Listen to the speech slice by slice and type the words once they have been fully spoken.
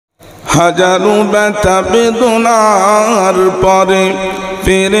হাজারো ব্যথা বেদনার পরে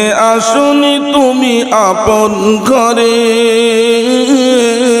ফিরে আসুনি তুমি আপন ঘরে।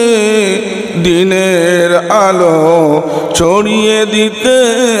 দিনের আলো ছড়িয়ে দিতে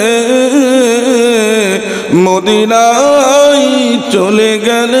মদিনায় চলে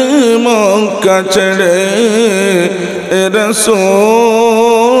গেলে মক্কা ছেড়ে। এ রাসূল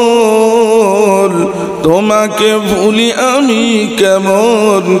তোমাকে ভুলি আমি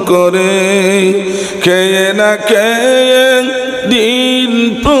কেমন করে। খেয়ে না খেয়ে দিন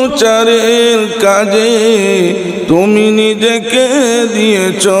প্রচারের কাজে তুমি নিজেকে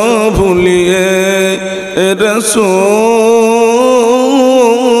দিয়েছ ভুলিয়ে। এ রাসূল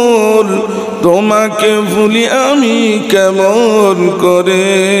তোমাকে ভুলি আমি কেমন করে।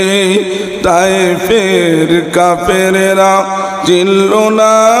 তায়েফের কাফেরেরা চিনল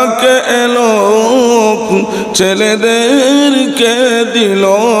না কে এলো, ছেলেদেরকে দিল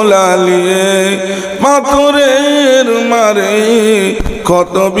লালিয়ে। পাথরের মারে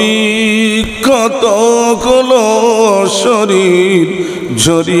ক্ষত বিক্ষত হলো শরীর,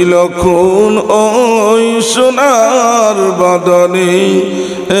 ঝরিল খুন ওই সোনার বদনে।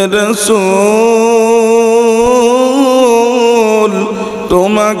 এ রাসূল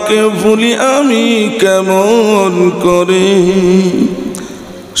তোমাকে ভুলি আমি কেমন করে।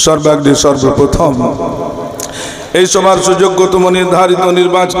 সর্বাগ্রে সর্বপ্রথম এই সভার সুযোগ্যতম নির্ধারিত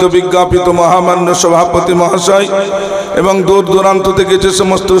নির্বাচিত বিজ্ঞাপিত মহামান্য সভাপতি মহাশয় এবং দূর দূরান্ত থেকে যে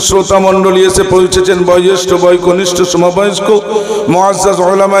সমস্ত শ্রোতা মণ্ডলী এসে পৌঁছেছেন, বয়োজ্যেষ্ঠ বয়কনিষ্ঠ সমবয়স্ক মুআজ্জাজ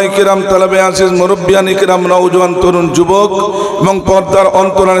উলামায়ে কিরাম, তালেবে আজিজ মুরব্বিয়ানে কিরাম, নওজোয়ান তরুণ যুবক এবং পর্দার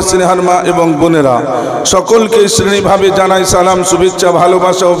অন্তরালে স্নেহার মা এবং বোনেরা, সকলকে শ্রেণীভাবে জানাই সালাম, শুভেচ্ছা,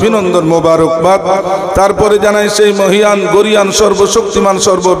 ভালোবাসা, অভিনন্দন, মোবারকবাদ। তারপরে জানাই সেই মহিয়ান গরিয়ান সর্বশক্তিমান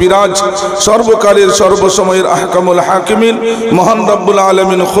সর্ববিরাজ সর্বকালের সর্বসময়ের আহকামুল হাকিমিন মহান রব্বুল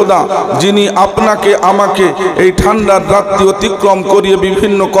আলামিন খোদা, যিনি আপনাকে আমাকে এই ঠান্ডার রাত্রি অতিক্রম করিয়ে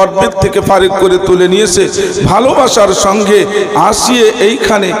বিভিন্ন কর্বের থেকে ফারিক করে তুলে নিয়েছে, ভালোবাসার সঙ্গে আসিয়ে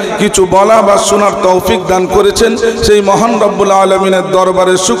এইখানে কিছু বলা বা শোনার তৌফিক দান করেছেন। সেই মহান রব্বুল আলামিনের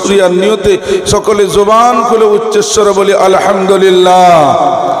দরবারে শুকরিয়ার নিয়তে সকলে জবান খুলে উচ্চস্বরে বলি আলহামদুলিল্লাহ।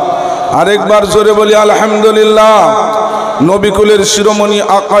 আরেকবার জোরে বলি আলহামদুলিল্লাহ। নবিকুলের শিরোমণি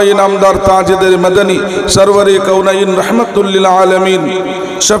আকায়ে নামদার তাজেদের মদনী সরওয়ারে কাউনাইন রহমাতুল্লিল আলামিন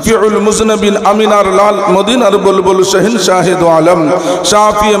শফিউল মুজনবিন আমিনার লাল মদিনার বুলবুল শহনশাহ দো আলম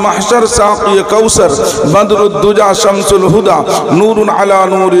শাফিয়ে মাহশর সাকিয়ে কৌসর বদরুদ্দুজা শামসুল হুদা নূরুন আলা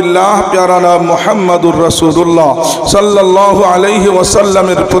নূরিল্লাহ প্যারা নাম মুহাম্মাদুর রাসূলুল্লাহ সাল্লাল্লাহু আলাইহি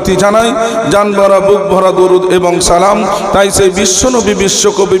ওয়াসাল্লামের প্রতি জানাই জানভরা বুক ভরা দরুদ এবং সালাম। তাই সেই বিশ্বনবী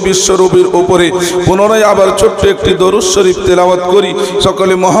বিশ্বকবি বিশ্বরবির উপরে পুনরায় আবার ছোট্ট একটি দরুদ শরীফ তেলাওয়াত করি।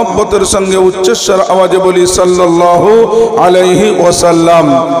 সকলে মহব্বতের সঙ্গে উচ্চস্বর আওয়াজে বলি সাল্লাল্লাহু আলাইহি ওয়াসাল্লাম।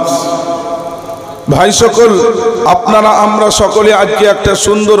 ভাই সকল, আপনারা আমরা সকলে আজকে একটা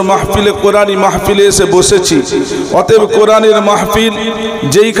সুন্দর মাহফিলে, কোরআনী মাহফিলে এসে বসেছি। অতএব কোরআনের মাহফিল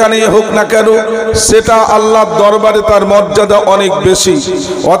যেইখানেই হোক না কেন, সেটা আল্লাহর দরবারে তার মর্যাদা অনেক বেশি।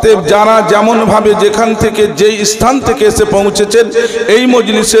 অতএব যারা যেমনভাবে যেখান থেকে যেই স্থান থেকে এসে পৌঁছেছেন, এই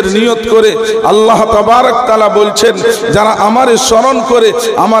মজলিসের নিয়ত করে আল্লাহ তাবারক তাআলা বলছেন, যারা আমারে স্মরণ করে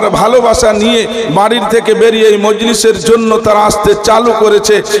আমার ভালোবাসা নিয়ে বাড়ির থেকে বেরিয়ে এই মজলিসের জন্য তারা আসতে চালু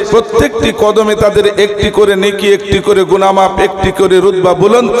করেছে, প্রত্যেকটি কদমে তাদের একটি করে নেকি, একটি করে গুনামাপ, একটি করে রুতবা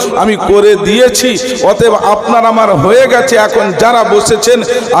বুলন্দ আমি করে দিয়েছি। অতএব আপনার আমার হয়ে গেছে। এখন যারা বসেছেন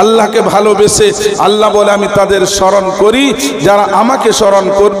আল্লাহকে ভালোবেসে, আল্লাহ বলে আমি তাদের স্মরণ করি, যারা আমাকে স্মরণ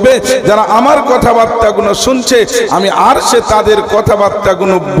করবে, যারা আমার কথাবার্তাগুলো শুনছে, আমি আর সে তাদের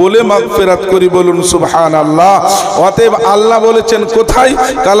কথাবার্তাগুলো বলে মাগফিরাত করি। বলুন সুবহানাল্লাহ। অতএব আল্লাহ বলেছেন কোথায়?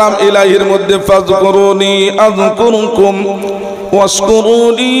 কালাম ইলাহির মধ্যে, ফাযকুরুনি আযকুরুকুম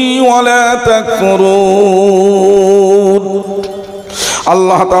ওয়াশকুরুনি ওয়ালা তাকফুরুন।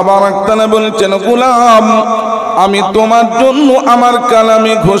 আল্লাহ তাবারক তাআলা বলেছেন, গোলাম আমি তোমার জন্য আমার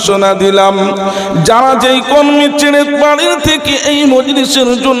কালামে ঘোষণা দিলাম, যারা যেই কর্মে ছেড়ে বাড়ির থেকে এই মজলিসের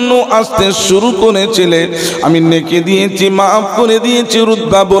জন্য আসতে শুরু করেছিলে, আমি নেকি দিয়েছি, মাফ করে দিয়েছি,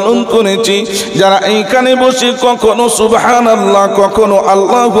 রুতবা বুলন্দ করেছি। যারা এইখানে বসে কখনো সুবহানাল্লাহ, কখনো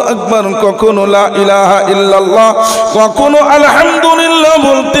আল্লাহু আকবার, কখনো লা ইলাহা ইল্লাল্লাহ, কখনো আলহামদুলিল্লাহ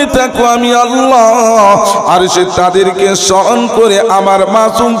বলতে থাকো, আমি আল্লাহ আর সে তাদেরকে স্মরণ করে আমার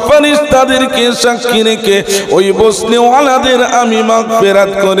মাসুম ফেরেশতাদেরকে সাক্ষী রেখে ওই বসনেওয়ালাদের আমি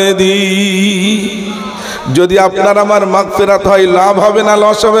মাগফিরাত করে দিই। যদি আপনার আমার মাগফিরাত হয়, লাভ হবে না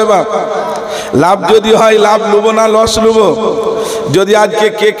লস হবে? বা লাভ যদি হয়, লাভ লুব না লস লুব? যদি আজকে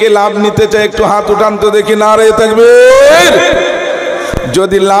কে কে লাভ নিতে চায় একটু হাত উঠান তো দেখি। নারে তাকবীর।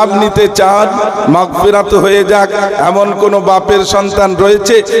 যদি লাভ নিতে চান মাগফিরাত হয়ে যাক, এমন কোন বাপের সন্তান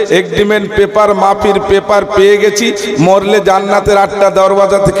রয়েছে এগ্রিমেন্ট পেপার মাফির পেপার পেয়ে গেছি, মরলে জান্নাতের 8টা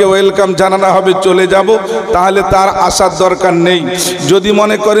দরওয়াজা থেকে ওয়েলকাম জানানো হবে, চলে যাব, তাহলে তার আসার দরকার নেই। যদি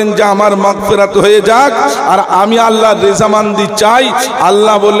মনে করেন যে আমার মাগফিরাত হয়ে যাক আর আমি আল্লাহর রেজামন্দি চাই,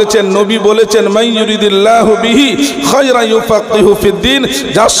 আল্লাহ বলেছেন, নবী বলেছেন, মান ইউরিদিল্লাহু বিহি খায়রান ইউফাক্কিহু ফিদ্দিন,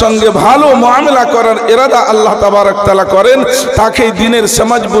 যার সঙ্গে ভালো মুআমালা করার ইরাদা আল্লাহ তাবারক তাআলা করেন তাকে দ্বীনের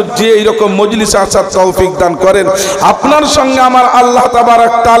সমাজ বুঝিয়ে এইরকম মজলিসে আসার তৌফিক দান করেন। আপনার সঙ্গে আমার আল্লাহ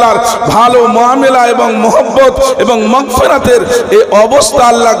তাবারক তাআলার ভালো মুআমালা এবং মহব্বত এবং মাগফিরাতের এই অবস্থা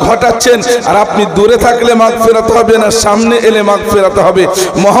আল্লাহ ঘটাচ্ছেন। আর আপনি দূরে থাকলে মাগফিরাত হবে না, সামনে এলে মাগফিরাত হবে,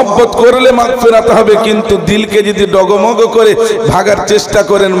 মহব্বত করলে মাগফিরাত হবে, কিন্তু দিলকে যদি ডগমগ করে ভাগার চেষ্টা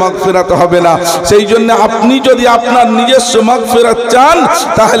করেন মাগফিরাত হবে না। সেই জন্য আপনি যদি আপনার নিজস্ব মাগফিরাত চান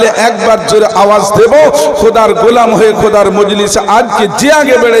তাহলে একবার জোরে আওয়াজ দেব, খোদার গোলাম হয়ে খোদার মজলিসে আজকে যে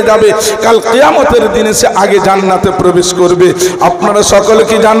আগে বেড়ে যাবে কাল কিয়ামতের দিনে সে আগে জান্নাতে প্রবেশ করবে। আপনারা সকলে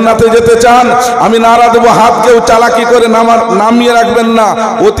কি জান্নাতে যেতে চান? আমি নারা দেব, হাত কেউ চালাকি করে নামিয়ে রাখবেন না,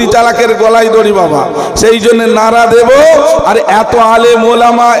 অতি চালাকের গলায় দড়ি বাবা। সেই জন্য নারা দেব। আর এত আলেম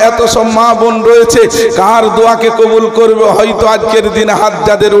ওলামা, এত সব মা বোন রয়েছে, কার দোয়াকে কবুল করবে? হয়তো আজকের দিনে হাত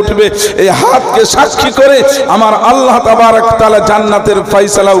যাদের উঠবে, এই হাতকে সাক্ষী করে আমার আল্লাহ তাবারক তাআলা জান্নাতের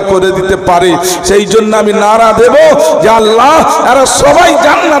ফয়সালাও করে দিতে পারে। সেই জন্য আমি নারা দেব যে আল্লাহ এরা সবাই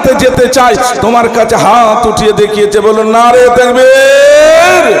জান্নাতে যেতে চায়, তোমার কাছে হাত উঠিয়ে দেখিয়েছে, বলুন নারে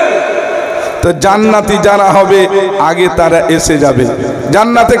তাকবীর। তো জান্নাতি যারা হবে আগে তারা এসে যাবে।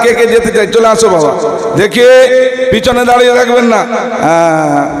 জান্নাতে কে কে যেতে চায়? চলে আসো বাবা, দেখে পিছনে দাঁড়িয়ে রাখবেন না।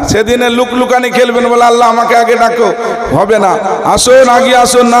 সেদিনে লুকলুকানি খেলবেন, বলে আল্লাহ আমাকে আগে ডাকো, হবে না। আসুন, আগে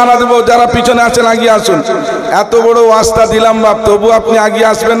আসুন, নারা দেবো। যারা পিছনে আছেন আগে আসুন। এত বড় ওয়াস্তা দিলাম বাপ, তবু আপনি আগে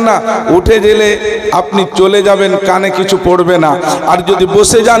আসবেন না? উঠে গেলে আপনি চলে যাবেন, কানে কিছু পড়বে না। আর যদি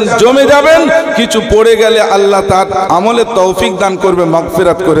বসে যান জমে যাবেন, কিছু পড়ে গেলে আল্লাহ তার আমলে তৌফিক দান করবে,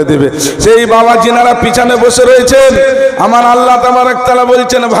 মাগফিরাত করে দেবে। সেই বাবা যিনারা পিছনে বসে রয়েছেন, আমার আল্লাহ তাবারক তাআলা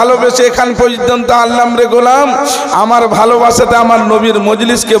বলছেন, ভালোবেসে এখান পর্যন্ত আল্লাহ রে গোলাম, আমার ভালোবাসাতে আমার নবীর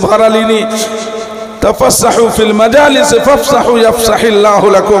মজলিসকে ভরালিনি। তাফাসসাহু ফিল মাজালিস ফাফসাহু ইয়াফসাহিল্লাহু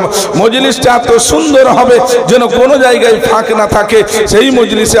লাকুম। মজলিসটা এত সুন্দর হবে যেন কোনো জায়গায় ফাঁক না থাকে। সেই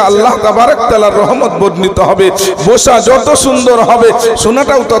মজলিসে আল্লাহ তাবারক তাআলার রহমত বর্ণিত হবে। বসা যত সুন্দর হবে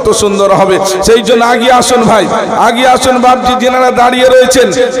শোনাটাও তত সুন্দর হবে। সেই জন্য আগে আসুন ভাই, আগে আসুন বাপজি। যিনারা দাঁড়িয়ে রয়েছেন,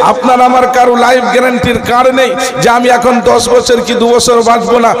 আপনার আমার কারো লাইফ গ্যারান্টির কার্ড নেই যে আমি এখন 10 বছর কি 2 বছর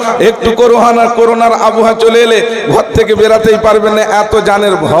বাঁচবো না। একটু করোনার আবহাওয়া চলে এলে ঘর থেকে বেরাতেই পারবেন না, এত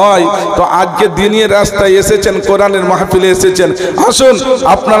জানের ভয়। তো আজকে দিনের রাস্তায় এসেছেন, কোরআনের মাহফিলে এসেছেন, আসুন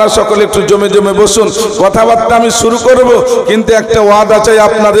আপনারা সকলে একটু জমে জমে বসুন। কথাবার্তা আমি শুরু করব, কিন্তু একটা ওয়াদা চাই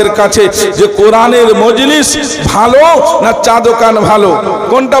আপনাদের কাছে যে কোরআনের মজলিস ভালো না চা দোকান ভালো?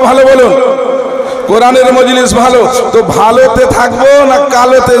 কোনটা ভালো বলুন? কোরআনের মজলিস ভালো। তো ভালোতে থাকবো না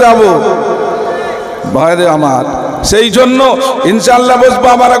কালোতে যাব? ভাইরে আমার, সেই জন্য ইনশাআল্লাহ বসবো।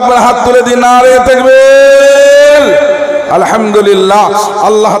 আমার একবার হাত তুলে দিন, নারে তাকবীর। আলহামদুলিল্লাহ।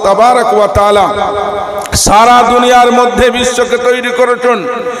 আল্লাহ তাবারক ওয়া তাআলা সারা দুনিয়ার মধ্যে বিশ্বকে তৈরি করেছেন,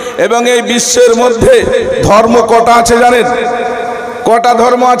 এবং এই বিশ্বের মধ্যে ধর্ম কটা আছে জানেন? কটা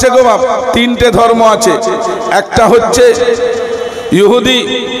ধর্ম আছে গো বাপ? 3টে ধর্ম আছে। একটা হচ্ছে ইহুদি,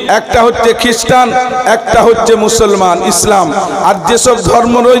 একটা হচ্ছে খ্রিস্টান, একটা হচ্ছে মুসলমান ইসলাম। আর যেসব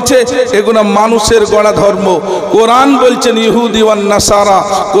ধর্ম রয়েছে এগুলো মানুষের গড়া ধর্ম। কোরআন বলছেন ইহুদি ওয়ান নাসারা,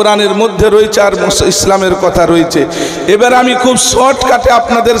 কোরআনের মধ্যে রয়েছে, আর ইসলামের কথা রয়েছে। এবার আমি খুব শর্টকাটে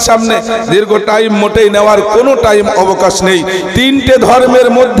আপনাদের সামনে, দীর্ঘ টাইম মোটেই নেওয়ার কোনো টাইম অবকাশ নেই। 3টে ধর্মের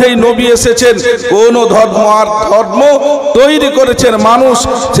মধ্যেই নবী এসেছেন। কোন ধর্ম আর ধর্ম তৈরি করেছেন মানুষ,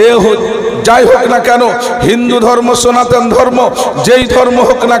 সে যাই হোক না কেন, হিন্দু ধর্ম, সনাতন ধর্ম, যেই ধর্ম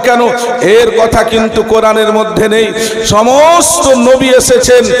হোক না কেন, এর কথা কিন্তু কোরআনের মধ্যে নেই। সমস্ত নবী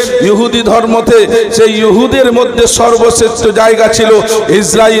এসেছেন ইহুদি ধর্মতে। সেই ইহুদের মধ্যে সর্বশ্রেষ্ঠ জায়গা ছিল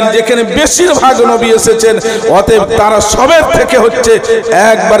ইসরায়েল, যেখানে বেশিরভাগ নবী এসেছেন। অতএব তারা সবের থেকে হচ্ছে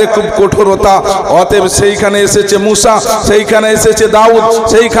একবারে খুব কঠোরতা। অতএব সেইখানে এসেছে মুসা, সেইখানে এসেছে দাউদ,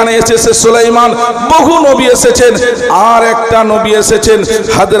 সেইখানে এসেছে সুলাইমান, বহু নবী এসেছেন। আর একটা নবী এসেছেন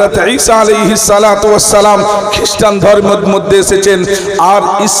হযরত ঈসা আলাইহিস সালাতু ওয়াস সালাম, খ্রিস্টান ধর্মের মধ্যে এসেছেন। আর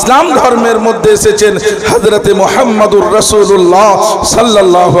ইসলাম ধর্মের মধ্যে এসেছেন হযরতে মুহাম্মদুর রাসূলুল্লাহ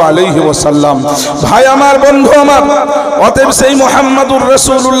সাল্লাল্লাহু আলাইহি ওয়াসাল্লাম। ভাই আমার, বন্ধু আমার, অতএব সেই মুহাম্মদুর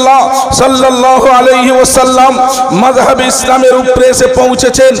রাসূলুল্লাহ সাল্লাল্লাহু আলাইহি ওয়াসাল্লাম মাযহাবে ইসলামের উপরে এসে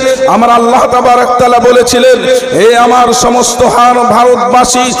পৌঁছেছেন। আমার আল্লাহ তাবারক তাআলা বলেছিলেন, হে আমার সমস্ত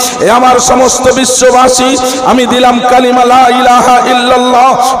ভারতবাসী, হে আমার সমস্ত বিশ্ববাসী, আমি দিলাম কালিমা লা ইলাহা ইল্লাল্লাহ।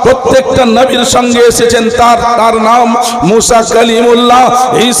 প্রত্যেকটা প্রত্যেকটা নবীর সঙ্গে এসেছেন তার নাম মুসা কালিমুল্লাহ,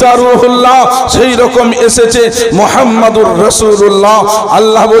 ঈসা রূহুল্লাহ, সেই রকম এসেছে মুহাম্মাদুর রাসূলুল্লাহ।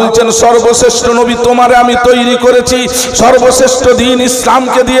 আল্লাহ বলছেন সর্বশ্রেষ্ঠ নবী তোমারে আমি তৈরি করেছি, সর্বশ্রেষ্ঠ দ্বীন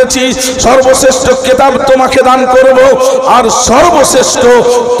ইসলামকে দিয়েছি, সর্বশ্রেষ্ঠ কিতাব তোমাকে দান করব, আর সর্বশ্রেষ্ঠ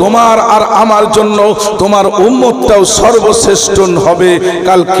তোমার আর আমার জন্য তোমার উম্মতটাও সর্বশ্রেষ্ঠ হবে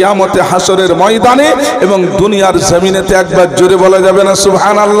কাল কিয়ামতে হাসরের ময়দানে এবং দুনিয়ার জমিনেতে। একবার জোরে বলা যাবে না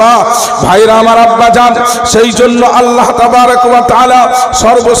সুবহানাল্লাহ? ভাইরা আমার, আব্বা জান, সেই জন্য আল্লাহ তাবারক ওয়া তাআলা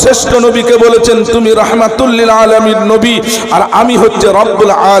সর্বশ্রেষ্ঠ নবীকে বলেছেন তুমি রাহমাতুল লিল আলামিন নবী, আর আমি হচ্ছে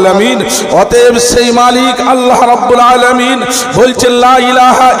রব্বুল আলামিন। অতএব সেই মালিক আল্লাহ রব্বুল আলামিন বলছেন লা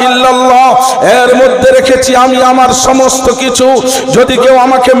ইলাহা ইল্লাল্লাহ, এর মধ্যে রেখেছি আমি আমার সমস্ত কিছু। যদি কেউ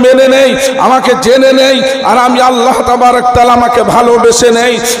আমাকে মেনে নেই, আমাকে জেনে নেই, আর আমি আল্লাহ তাবারক তাআলা আমাকে ভালোবেসে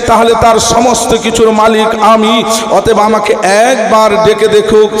নেই, তাহলে তার সমস্ত কিছুর মালিক আমি। অতএব আমাকে একবার ডেকে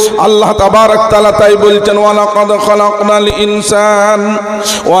দেখুক আল্লাহ তাবারক তাআলা। তাই বলছেন ওয়ালাকাদ খালাকনাল ইনসান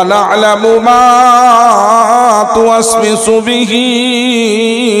ওয়া না'লামু মা তুওয়াসবিসু বিহি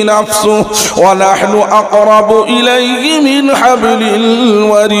নাফসু ওয়া নাহনু আকরাবু ইলাইহি মিন হাবলিল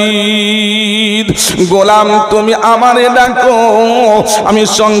ওয়ারিদ। গোলাম তুমি আমারে ডাকো, আমি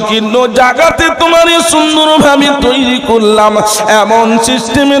সংকীর্ণ জায়গাতে তোমারে সুন্দরভাবে তৈরি করলাম, এমন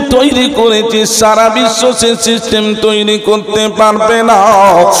সিস্টেমে তৈরি করেছি সারা বিশ্ব সে সিস্টেম তৈরি করতে পারবে না।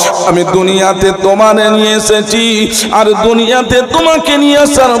 আমি দুনিয়াতে তোমারে নিয়ে এসেছি, আর দুনিয়াতে তোমাকে নিয়ে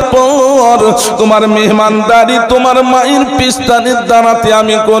আসার পর তোমার মেহমানদারি তোমার মায়ের পিস্তানের দ্বারাতে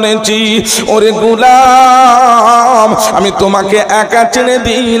আমি করেছি। ওরে গোলাম, আমি তোমাকে একা ছেড়ে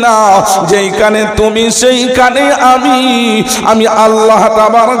দিই না, যেইখানে তুমি সেইখানে আমি আল্লাহ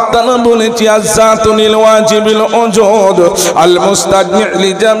তাবারক তাআলা বলেছি আযাতুল ওয়াজিবিল উজুদ আল মুস্তাগনি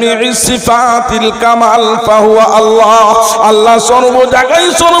লিজামি'is সিফাতিল কামাল ফাহুয়া আল্লাহ। আল্লাহ সর্ব জায়গায়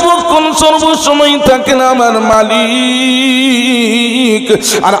সর্বক্ষণ সর্বসময় থাকেন আমার মালিক।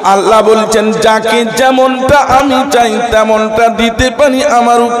 আর আল্লাহ বলছেন যাকে যেমনটা আমি চাই তেমনটা দিতে পারি,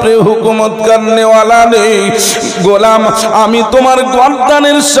 আমার উপরে হুকুমত করনেওয়ালা নেই। গোলাম, আমি তোমার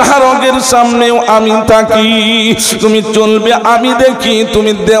গর্দানের শাহরগের সামনেও আমি থাকি, তুমি চলবে আমি দেখি,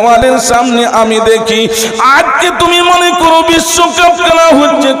 তুমি দেওয়ালের সামনে আমি দেখি। আজকে তুমি মনে করো বিশ্বকাপ খেলা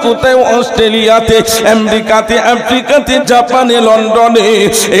হচ্ছে কোথায়? অস্ট্রেলিয়াতে, আমেরিকাতে, আফ্রিকাতে, জাপানে, লন্ডনে।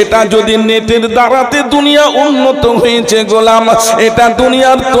 এটা যদি নেটের দ্বারাতে দুনিয়া উন্নত হয়েছে গোলাম, এটা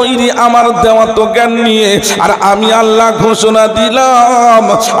দুনিয়ার তৈরি আমার দেওয়া তো জ্ঞান নিয়ে। আর আমি আল্লাহ ঘোষণা দিলাম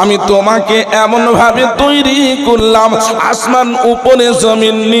আমি তোমাকে এমন ভাবে তৈরি করলাম, আসমান উপরে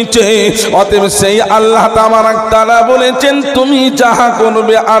জমিন নিচে। অতএব সেই আল্লাহ তাবারক তাআলা বলেছেন তুমি যাহা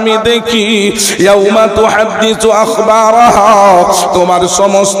করবে আমি দেখি। ইয়াউমা তুহাদ্দিসু আখবারাহা, তোমার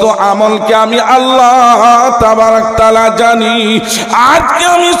সমস্ত আমলকে আমি আল্লাহ তাবারক তাআলা জানি। আজকে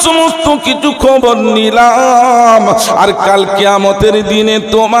আমি সমস্ত কিছু খবর নিলাম, আর কাল কিয়ামতের দিনে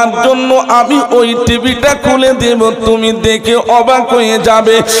তোমার জন্য আমি ওই টিভিটা খুলে দেব, তুমি দেখে অবাক হয়ে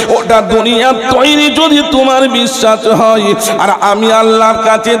যাবে। ওটা দুনিয়ার তৈরি যদি তোমার বিশ্বাস হয়। আর আমি আল্লাহর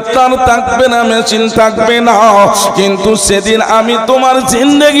কাছে তার থাকবে না, মেশিন থাকবে না, কিন্তু সেদিন আমি তোমার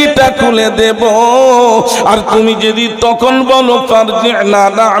জিন্দেগিটা খুলে দেব। আর তুমি যদি তখন বলো ফারজি'না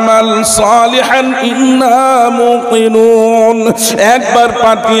না'মাল সালিহান ইন্না মুকিনুন, একবার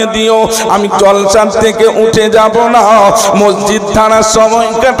পাঠিয়ে দিও, আমি জলসার থেকে উঠে যাব না, মসজিদ ছাড়া সময়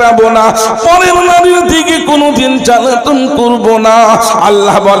কাটাবো না, পরের নারীর দিকে কোনোদিন জ্বালাতন করব না।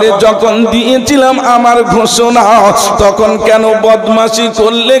 আল্লাহ বলে যখন দিয়েছিলাম আমার ঘোষণা তখন কেন বদমাশি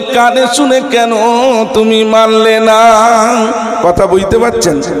করলে? কানে শুনে কেন তুমি মানলে না? কথা বুঝতে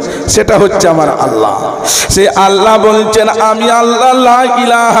পারছেন? সেটা হচ্ছে আমার আল্লাহ। সে আল্লাহ বলছেন আমি আল্লাহ লা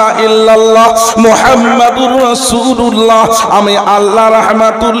ইলাহা ইল্লাল্লাহ মুহাম্মাদুর রাসূলুল্লাহ, আমি আল্লাহ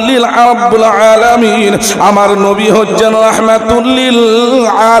রাহমাতুল লিল আলামিন, আমার নবী হচ্ছেন রাহমাতুল লিল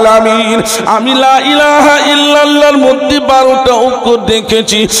আলামিন। আমি লা ইলাহা ইল্লাল্লাহর মধ্যে 12টা অক্ষর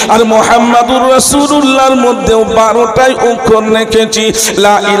দেখেছি, আর মুহাম্মাদুর রাসূলুল্লাহর মধ্যেও 12টাই অক্ষর রেখেছি।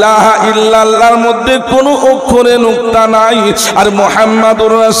 লা ইলাহা ইল্লাল্লাহর মধ্যে কোনো অক্ষরে নুকতা নাই, আর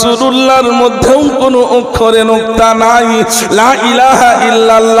মুহাম্মাদুর রাসূলুল্লাহর মধ্যেও কোনো অক্ষরে নুকতা নাই। লা ইলাহা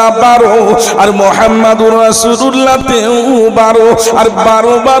ইল্লাল্লাহ 12, আর মুহাম্মাদুর রাসূলুল্লাহতেও 12, আর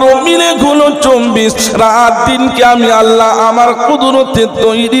 12 মিলে হলো 24। রাত দিনকে আমি আল্লাহ আমার কুদরতে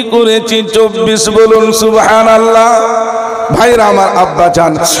তৈরি করেছি 24। বলুন সুবহানাল্লাহ। ভাইরা আমার, আব্বা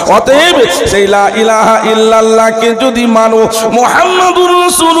জান, অতএব সেই লা ইলাহা ইল্লাল্লাহকে যদি মানো, মুহাম্মাদুর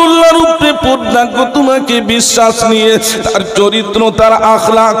রাসূলুল্লাহর উপরে পূর্ণাঙ্গ তোমাকে বিশ্বাস নিয়ে, তার চরিত্র তার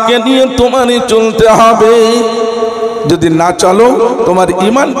আখলাককে নিয়ে তোমারই চলতে হবে। যদি না চলো তোমার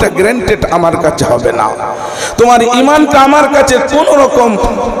ঈমানটা গ্যারান্টেড আমার কাছে হবে না, তোমার ঈমানটা আমার কাছে কোনো রকম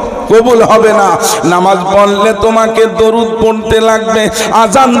কবুল হবে না। নামাজ পড়লে তোমাকে দরুদ পড়তে লাগবে,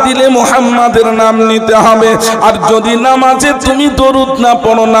 আজান দিলে মুহাম্মাদের নাম নিতে হবে, আর যদি নামাজে তুমি দরুদ না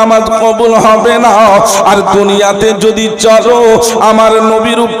পড়ো নামাজ কবুল হবে না। আর দুনিয়াতে যদি চলো আমার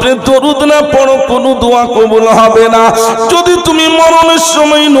নবীর উপরে দরুদ না পড়ো কোনো দোয়া কবুল হবে না। যদি তুমি মরণের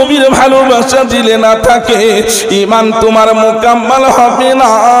সময় নবীর ভালোবাসা দিলে না থাকে ঈমান তোমার মোকাম্মল হবে না।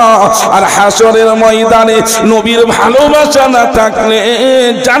 আর হাসরের ময়দানে নবীর ভালোবাসা না থাকলে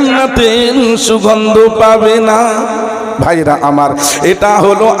জান্নাতের সুগন্ধ পাবে না। ভাইরা আমার, এটা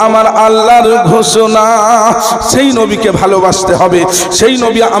হলো আমার আল্লাহর ঘোষণা। সেই নবীকে ভালোবাসতে হবে। সেই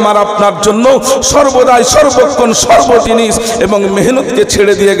নবী আমার আপনার জন্য সর্বদাই সর্বক্ষণ সর্বজিনিস এবং মেহনতকে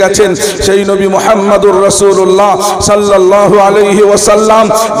ছেড়ে দিয়ে গেছেন। সেই নবী মুহাম্মদুর রাসূলুল্লাহ সাল্লাল্লাহু আলাইহি ওয়াসাল্লাম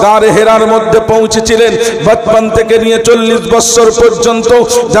গারে হেরার মধ্যে পৌঁছেছিলেন। বচপন থেকে নিয়ে 40 বছর পর্যন্ত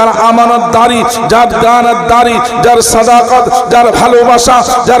যার আমানতদারি, যার দানতদারি, যার সাদাকত, যার ভালোবাসা,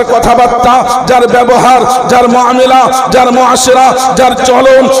 যার কথাবার্তা, যার ব্যবহার, যার মুআমিলা, যার মুআশরা, যার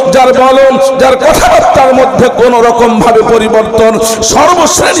চলন, যার বলন, যার কথাবার্তার মধ্যে কোন রকম ভাবে পরিবর্তন,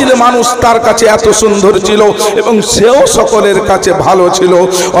 সর্বশ্রেণীর মানুষ তার কাছে এত সুন্দর ছিল এবং সেও সকলের কাছে ভালো ছিল।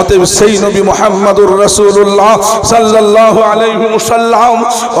 অতএব সেই নবী মুহাম্মদুর রাসূলুল্লাহ সাল্লাল্লাহু আলাইহি ওয়াসাল্লাম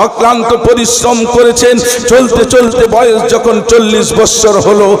অক্লান্ত পরিশ্রম করেছেন। চলতে চলতে বয়স যখন 40 বছর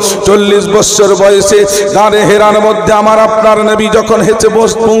হলো, 40 বছর বয়সে গারে হেরার মধ্যে আমার আপনার নবী যখন হেঁটে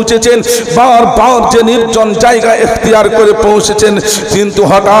পৌঁছেছেন, বারবার যে নির্জন জায়গা ইখতিয়ার করে পৌঁছেছেন, কিন্তু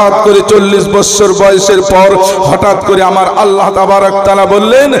হঠাৎ করে 40 বছর বয়সের পর হঠাৎ করে আমার আল্লাহ তাবারক তাআলা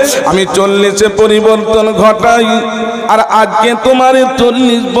বললেন, আমি 40-এ পরিবর্তন ঘটাই, আর আজকে তোমার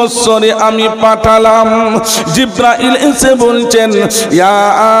 40 বছরে আমি পাঠালাম। জিবরাইল এসে বলছেন, ইয়া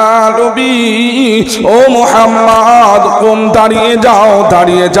নবী, ও মুহাম্মদ, কোন দাঁড়িয়ে যাও,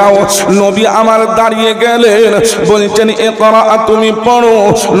 দাঁড়িয়ে যাও। নবী আমার দাঁড়িয়ে গেলেন, বলছেন ইকরা, তুমি পড়ো।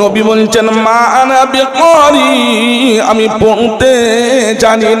 নবী বলছেন, মা আনা বিকারি, আমি পড়তে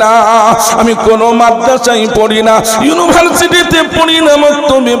জানি না, আমি কোনো মাদ্রাসায় পড়ি না, ইউনিভার্সিটিতে পড়ি না,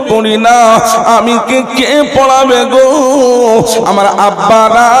 মক্তবে পড়ি না, আমি কে পড়াবে গো? আমার আব্বা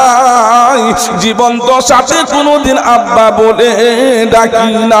নাই, জীবন্ত সাথে কোনোদিন আব্বা বলে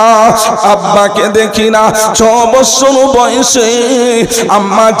ডাকি না, আব্বাকে দেখি না। 6 বছর বয়সে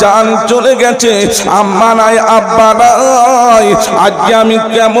আম্মা জান চলে গেছে, আম্মা নাই, আব্বা নাই, আজকে আমি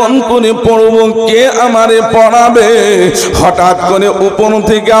কেমন করে পড়বো? কে আমারে পড়াবে? হঠাৎ করে উপর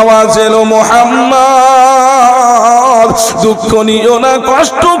থেকে আওয়াজ এলো, মুহাম্মদ, দুঃখ নিও না,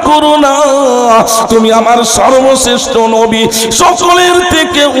 কষ্ট করো না, তুমি আমার সর্বশ্রেষ্ঠ নবী, সকলের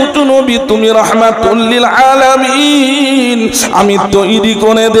থেকে উঁচু নবী, তুমি রাহমাতুল লিল আলামিন। আমি তৈরি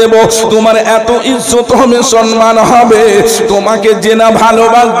করে দেব, তোমার এত ইজ্জত হবে, সম্মান হবে, তোমাকে যে না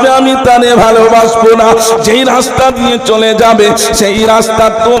ভালোবাসবে আমি তারে ভালোবাসবো না। যেই রাস্তা দিয়ে চলে যাবে সেই রাস্তা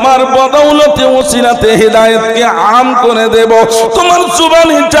তোমার বদৌলতে ওসিলাতে হেদায়েতকে আম করে দেব। তোমার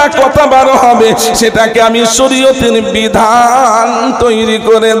জবানে যা কথা বার হবে সেটাকে আমি শরীয়তের বিধান তৈরি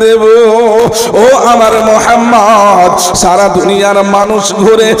করে দেব। ও আমার মুহাম্মদ, সারা দুনিয়ার মানুষ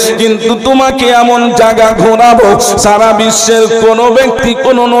ঘুরে, কিন্তু তোমাকে এমন জায়গা ঘোরাবো সারা বিশ্বের কোন ব্যক্তি,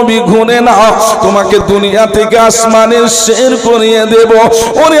 কোন নবী ঘুরে না। তোমাকে দুনিয়া থেকে আসমানের শের করিয়ে দেব।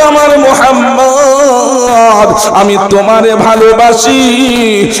 ওরে আমার মুহাম্মদ, আমি তোমারে ভালোবাসি,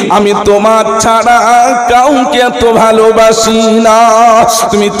 আমি তোমার ছাড়া কাউকে এত ভালোবাসি না।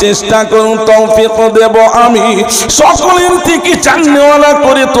 তুমি চেষ্টা করো, তৌফিক দেব আমি, সকলের থেকে জাননেওয়ালা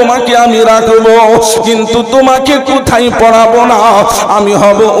করে তোমাকে আমি রাখবো, কিন্তু তোমাকে কোথায় পড়াবো না। আমি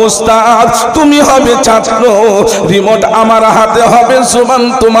হব ওস্তাদ, তুমি হবে ছাত্র, রিমোট আমার হাতে হবে, জবান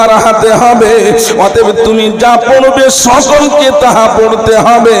তোমার হাতে হবে। অতএব তুমি যা পড়বে সকলকে তাহা পড়তে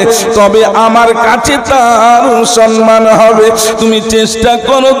হবে, তবে আমার কাছে তার সম্মান হবে। তুমি চেষ্টা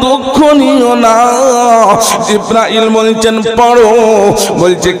করো, দুঃখ নিও না। জিবরাইল বলছেন পড়ো,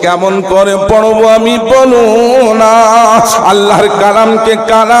 বলছে কেমন করে পড়বো আমি, বলো না। আল্লাহর কালামকে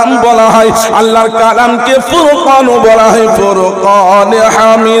কালাম বলা হয়, আল্লাহর কালামকে ফুরকান বলা হয়। ফুরকান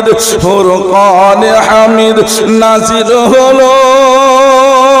হামিদ, ফুরকান হামিদ নাজিল হলো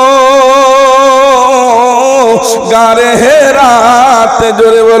গারে হেরাতে,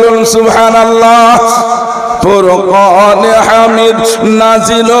 জোরে বলুন সুবহানাল্লাহ। ফুরকান হামিদ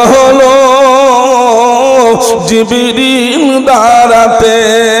নাজিল হলো জিবরিল দাঁড়াতে।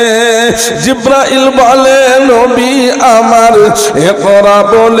 জিব্রাইল বলে নবী আমার ইকরা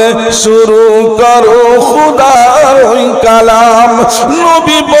বলে শুরু করো খুদার ওই কালাম।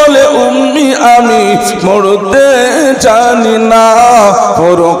 নবী বলে উম্মি আমি পড়তে জানি না।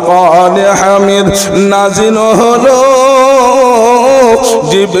 ফুরকান হামিদ নাজিল হলো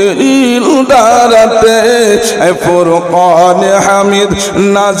জিবরিল দাঁড়াতে। ফুরকান হামিদ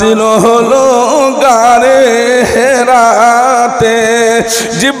নাজিল হলো গারে হেরাতে।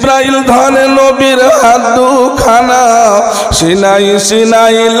 জিব্রাইল ধরে নবীর হাত দুখানা সিনাই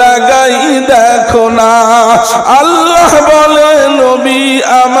সিনাই লাগাই দেখো না। আল্লাহ বলে নবী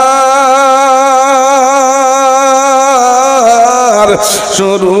আমার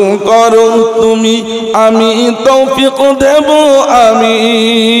শুরু করো তুমি, আমি তৌফিক দেব আমি।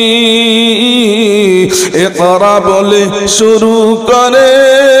 ইকরা বলে শুরু করে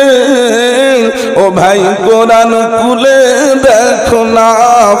ও ভাই কোরআন খুলে দেখো না।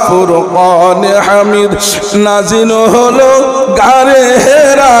 ফুরকান হামিদ নাজিল হলো গারে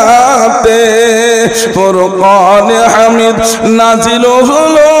হেরাতে। ফুরকান হামিদ নাজিল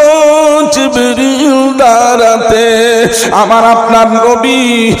হলো জিবরিল দাঁড়াতে। আমার আপনার নবী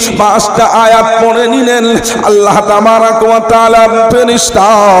 5টা আয়াত পড়ে নিলেন। আল্লাহ তাবারাক ওয়া তাআলার ফেরেশতা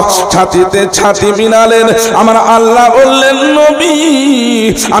ছাতিতে ছাতি মিলালেন। আমার আল্লাহ বললেন নবী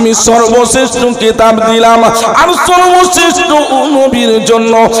আমি সর্বশ্রেষ্ঠ কিতাব দিলাম আর সর্বশ্রেষ্ঠ নবীর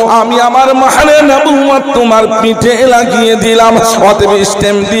জন্য আমি আমার মাহরে নবুয়ত তোমার পিঠে লাগিয়ে দিলাম। অতএব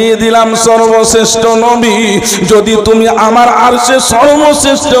স্ট্যাম্প দিয়ে দিলাম সর্বশ্রেষ্ঠ নবী। যদি তুমি আমার আরশে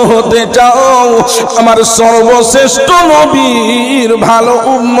সর্বশ্রেষ্ঠ হতে চাও আমার সর্বশ্রেষ্ঠ নবীর ভালো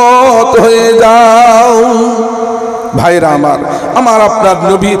উম্মত হয়ে যাও। ভাইরা আমার, আমার আপনার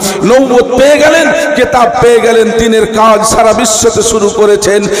নবী নবুয়ত পেয়ে গেলেন, কিতাব পেয়ে গেলেন, দিনের কাজ সারা বিশ্বতে শুরু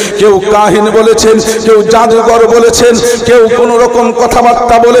করেছেন। কেউ কাহিন বলেছেন, কেউ জাদুঘর বলেছেন, কেউ কোনো রকম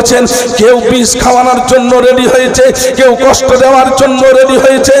কথাবার্তা বলেছেন, কেউ বিষ খাওয়ানোর জন্য রেডি হয়েছে, কেউ কষ্ট দেওয়ার জন্য রেডি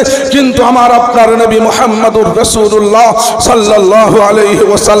হয়েছে। কিন্তু আমার আপনার নবী মুহাম্মদুর রাসূলুল্লাহ সাল্লাল্লাহু আলাইহি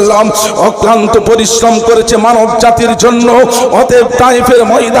ওয়াসাল্লাম অক্লান্ত পরিশ্রম করেছে মানব জাতির জন্য। অতএব তায়েফের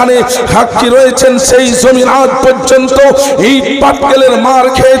ময়দানে সাক্ষী রয়েছেন সেই জমিন আজ পর্যন্ত ইট পাটকেলের মার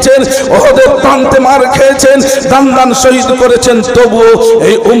খেয়েছেন, ওহদের প্রান্তে মার খেয়েছেন, দান দান শহীদ করেছেন, তবুও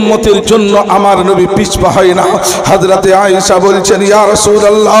এই উম্মতের জন্য আমার নবী পিছপা হয় না। হযরতে আয়েশা বলছেন ইয়া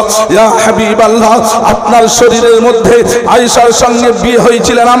রাসূলুল্লাহ ইয়া হাবিবাল্লাহ আপনার শরীরের মধ্যে আয়েশার সঙ্গে বিয়ে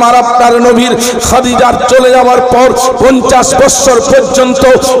হয়েছিলেন আমার আপনার নবীর। খাদিজার চলে যাওয়ার পর 50 বছর পর্যন্ত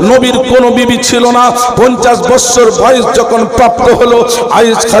নবীর কোনো বিবি ছিল না। 50 বছর বয়স যখন প্রাপ্ত হলো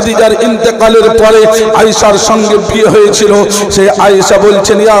খাদিজার ইন্তেকালের পরে আয়েশার সঙ্গে বিয়ে হয়েছিল। সেই আয়েশা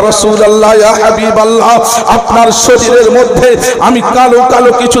বলছেন ইয়া রাসূলুল্লাহ ইয়া হাবিবাল্লাহ আপনার শরীরের মধ্যে আমি কালো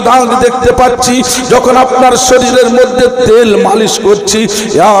কালো কিছু দাগ দেখতে পাচ্ছি। যখন আপনার শরীরের মধ্যে তেল মালিশ করছি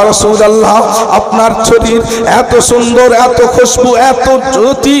ইয়া রাসূলুল্লাহ আপনার শরীর এত সুন্দর, এত খুশবু, এত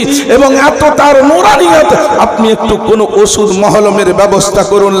জ্যোতি এবং এত তার নূরানিয়ত, আপনি একটু কোনো ওষুধ মহলমের ব্যবস্থা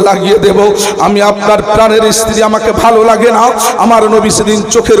করুন, লাগিয়ে দেব। আমি আপনার প্রাণের স্ত্রী, আমাকে ভালো লাগে না। আমার নবী সেদিন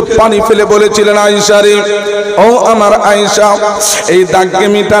চোখের পানি ফেলে বলেছিলেন আয়েশা রে, ও আমার আয়েশা এই দাগকে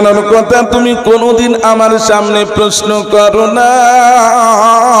মিটানোর কথা তুমি কোনোদিন আমার সামনে প্রশ্ন করো না।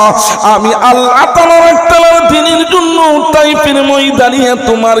 আমি আল্লাহ তাআলার দ্বীনের জন্য তাইফের ময়দানে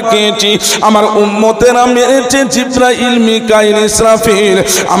তোমার খেয়েছি, আমার উম্মতেরা মেরেছে জিবরাইল মিকাইল ইসরাফিল,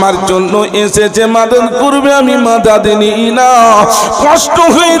 আমার জন্য এসেছে মাদদ করবে, আমি মাদদ নিই না। কষ্ট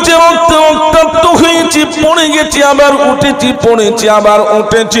হয়েছে, রক্তাক্ত হয়েছি, পড়ে গেছি আবার উঠেছি, পড়েছি আবার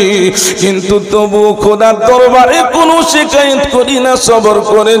উঠেছি, কিন্তু তবু খোদার দরবারে কোনো শিকায়ত করি না, সবর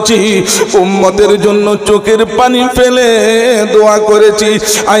করেছি। উম্মতের জন্য চোখের পানি ফেলে দোয়া করেছি।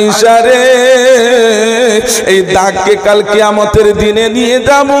 আয়েশা রে এই দাগকে কাল কিয়ামতের দিনে নিয়ে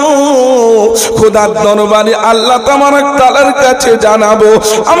যাব, খোদার দরবারে আল্লাহ তাবারক তাআলার কাছে জানাবো।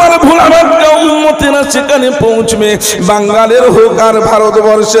 আমার ভোলাভাগ্য উম্মতেরা সেখানে পৌঁছবে, বাঙালির হোক আর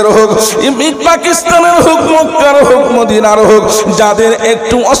ভারতবর্ষের হোক, পাকিস্তানের হোক, মক্কার হোক, মদিনার হোক, যাদের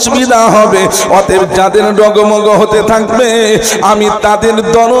একটু অসুবিধা হবে, অতএব যাদের ডগমগ হতে থাকবে, আমি তাদের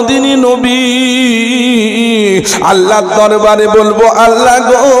দরদিনী নবী আল্লাহর দরবারে বলবো আল্লাহ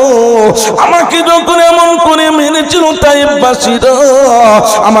গো আমাকে যখন এমন করে মেরেছিল তাইফবাসীরা,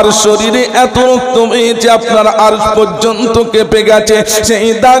 আমার শরীরে এত রক্ত হয়েছে আপনার আরশ পর্যন্ত কেঁপে গেছে, সেই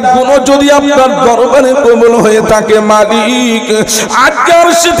দাগগুলো যদি আপনার দরবারে কবুল হয়ে থাকে মালিক, আজকে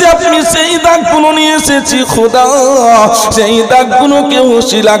আরশেতে আপনি সেই দাগগুলো নিয়ে এসেছি খোদা, সেই দাগগুলোকে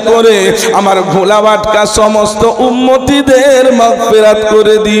ওসিলা করে আমার ভোলা বাটকা সমস্ত উম্মতিদের মাগফিরাত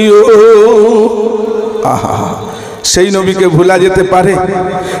করে দিও। আহা সেই নবীকে ভুলা যেতে পারে?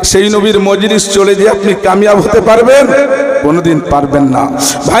 সেই নবীর মজলিস চলে যে আপনি কামিয়াব হতে পারবেন? কোনোদিন পারবেন না।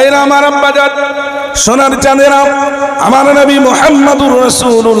 ভাইরা আমার, আব্বাজান, সোনার চাঁদেরা, আমার নবী মুহাম্মদুর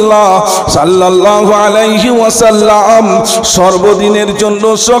রাসূলুল্লাহ সাল্লাল্লাহু আলাইহি ওয়াসাল্লাম সর্বদিনের জন্য,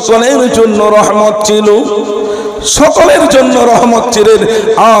 সকলের জন্য রহমত ছিল, সকলের জন্য রহমত ছিলেন।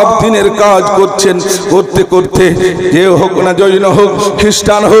 আর দিনের কাজ করছেন, করতে করতে যে হোক না, জৈন হোক,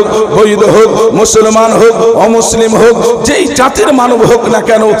 খ্রিস্টান হোক, বৌদ্ধ হোক, মুসলমান হোক, অমুসলিম হোক, যেই জাতির মানব হোক না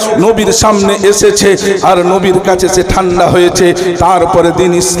কেন, নবীর সামনে এসেছে আর নবীর কাছে সে ঠান্ডা হয়েছে, তারপরে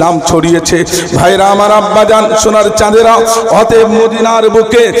দিন ইসলাম ছড়িয়েছে। ভাইরা আমার, আব্বাজান, সোনার চাঁদেরা, অতএব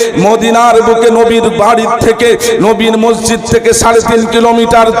মদিনার বুকে নবীর বাড়ির থেকে, নবীর মসজিদ থেকে 3.5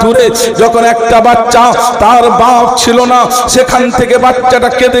 কিলোমিটার দূরে যখন একটা বাচ্চা, তার বাপ ছিল না, সেখান থেকে বাচ্চাটা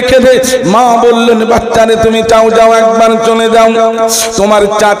কেঁদে কেঁদে মা বললেন, বাচ্চারে তুমি যাও একবার চলে যাও, তোমার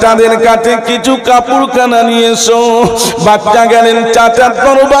চাচাদের কাছে কিছু কাপড় কানা নিয়ে এসো। বাচ্চা গেলেন, চাচার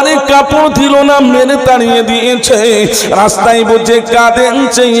দরবারে কাপড় দিল না, মেরে তাড়িয়ে দিয়েছে। রাস্তায় বসে কাঁদেন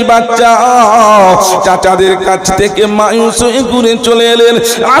সেই বাচ্চা। চাচাদের কাছ থেকে মায়ুস হয়ে ঘুরে চলে এলেন।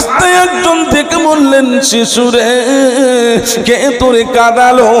 রাস্তায় একজন থেকে বললেন, শিশুরে, কে তোরে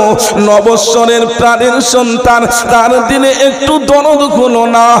কাঁদালো? নবশ্বরের প্রাণের সন্তান, তার দিনে একটু দরদ হলো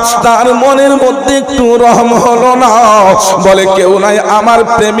না, তার মনের মধ্যে একটু রহম হলো না। বলে, কেউ নাই, আমার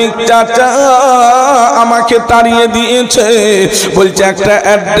প্রেমিক চাচা আমাকে তাড়িয়ে দিয়েছে। বলছে, একটা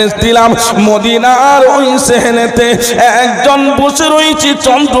অ্যাড্রেস দিলাম, মদিনার ওই সেহেনেতে একজন বসে রয়েছে,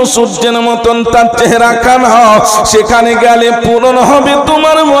 চন্দ্র সূর্যের মতন তার চেহারা খানা, সেখানে গেলে পূরণ হবে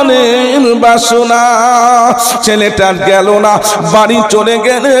তোমার মনের বাসনা। ছেলেটা গেল না, বাড়ি চলে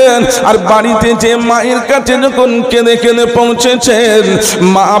গেলেন। আর বাড়িতে যে মায়ের কাছে যখন কেঁদে কেঁদে পৌঁছেছেন,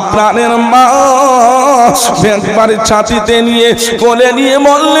 মা, প্রাণের মা, একবারে ছাতিতে নিয়ে কোলে নিয়ে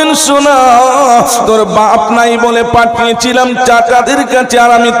বললেন, শোনা, তোর বাপ নাই বলে পাঠিয়েছিলাম চাচাদের কাছে,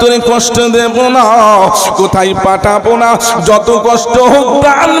 আর আমি তোরে কষ্ট দেব না। কোথায় পাঠাবো না, যত কষ্ট হোক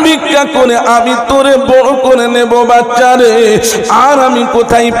প্রাণ ভিক্ষা করে আমি তোরে বড় করে নেব বাচ্চারে, আর আমি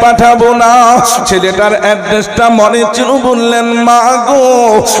কোথায় পাঠাবো না। ছেলেটার অ্যাড্রেসটা মনে ছিল। বললেন, মা গো,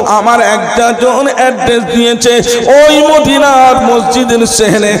 আমার একটা জন অ্যাড্রেস দিয়েছে, ওই মদিনার মসজিদের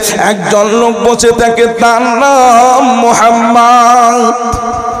সেহেনে একজন লোক বসে থাকে, তার নাম মুহাম্মদ।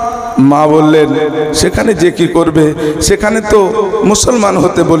 মা বললেন, সেখানে যে কি করবে? সেখানে তো মুসলমান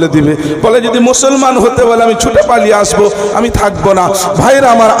হতে বলে দিবে। বলে, যদি মুসলমান হতে বলে আমি ছুটে পালিয়ে আসবো, আমি থাকবো না। ভাইরা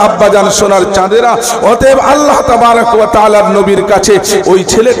আমার, আব্বাজান, সোনার চাঁদেরা, অতএব আল্লাহ তাবারক ওয়া তাআলার নবীর কাছে ওই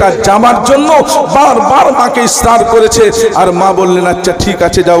ছেলেটা যাবার জন্য বারবার মাকে ইসরার করেছে। আর মা বললেন, আচ্ছা ঠিক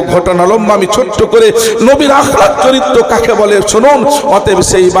আছে, যাও। ঘটনা লম্বা, আমি ছোট্ট করে নবীর আখলাক চরিত্র কাকে বলে শুনুন। অতএব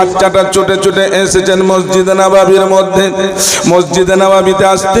সেই বাচ্চাটা ছুটে ছুটে এসেছেন মসজিদে নববীর মধ্যে। মসজিদে নববীতে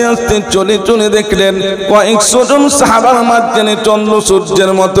আসতে আসতে চলে চলে দেখলেন কয়েকশো জন সাহাবার মাঝখানে চন্দ্র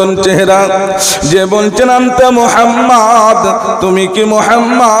সূর্যের মতন চেহারা, যে বলছেন, আনতা মুহাম্মদ, তুমি কি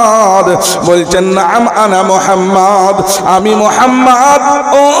মুহাম্মদ? বলছেন, নাম, আনা মুহাম্মদ, আমি মুহাম্মদ।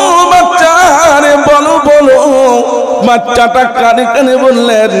 ও বাচ্চা রে, বলো বলো। বাচ্চাটা কানে কানে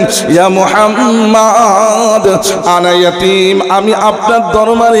বললেন, ইয়া মুহাম্মদ, আনা ইয়াতীম, আমি আপনার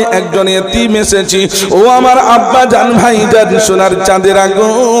দরবারে একজন ইয়াতীম এসেছি। ও আমার আব্বা জান, ভাই জান, সোনার চাঁদের আগো,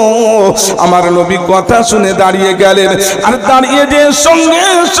 আমার নবী কথা শুনে দাঁড়িয়ে গেলেন। আর দাঁড়িয়ে যে সঙ্গে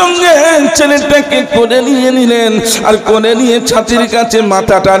সঙ্গে ছেলেটাকে কোলে নিয়ে নিলেন। আর কোলে নিয়ে ছাতির কাছে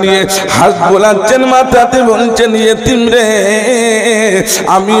মাথাটা নিয়ে হাত বোলাচ্ছেন মাথাতে, বলছেন, ইয়েতিম রে,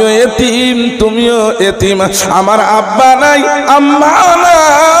 আমিও এতিম, তুমিও এতিম। আমার আব্বা নাই, আম্মা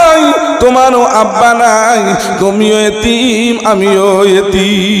নাই, তোমারও আব্বা নাই, তুমিও এতিম, আমিও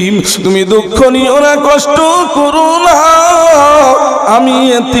এতিম। তুমি দুঃখ নিও না, কষ্ট করো না, আমি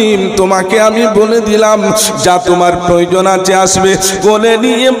এতিম। তোমাকে আমি বলে দিলাম, যা তোমার প্রয়োজন আছে আসবে। কোলে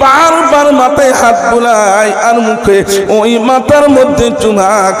নিয়ে বারবার মাথায় হাত বুলাই আর মুখে ওই মাথার মধ্যে চুমা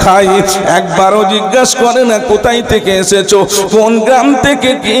খাই। একবারও জিজ্ঞাসা করে না কোথায় থেকে এসেছো, কোন গ্রাম থেকে,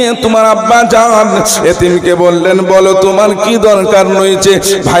 কে তোমার আব্বা জান। এতিমকে বললেন, বলো তোমার কি দরকার রয়েছে?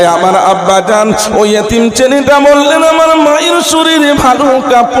 ভাই আমার, আব্বা জান, ওই এতিম ছেলেটা বললেন, আমার মায়ের শরীরে ভালো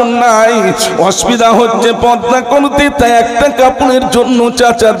কাপড় নাই, অসুবিধা হচ্ছে পর্দা করতে, তাই একটা কাপড়ের জন্য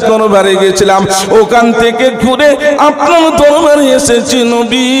চাচার দরবারে গেছিলাম, ওখান থেকে ঘুরে আপনার দরবারে এসেছি।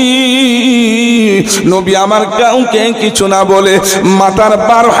 নবী, নবী আমার কাউকে কিছু না বলে মাথার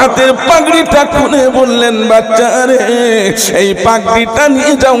 12 হাতের পাগড়িটা খুলে বললেন, বাচ্চা রে, এই পাগড়িটা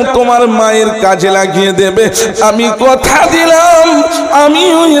নিয়ে যাও, তোমার মায়ের কাজে লাগিয়ে দেবে। আমি কথা দিলাম,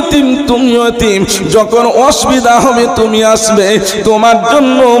 আমিও এতিম, তুমিও এতিম, যখন অসুবিধা হবে তুমি আসবে, তোমার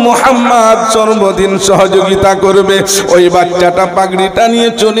জন্য মুহাম্মদ সর্বদিন সহযোগিতা করবে। ওই বাচ্চাটা পাগড়িটা নিয়ে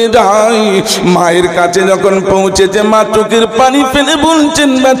চলে যায়। মায়ের কাছে যখন পৌঁছেছে মা চোখের পানি ফেলে বলছেন,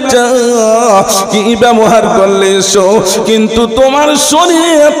 বাচ্চা কি ব্যবহার করলে এসো, কিন্তু তোমার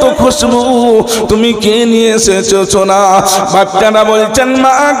শরীরে এত খুশবু, তুমি কে নিয়ে এসেছো সোনা? বাচ্চারা বলছেন,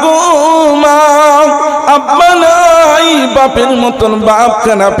 মা গো মা, আব্বা নাই, বাপের মতন বাপ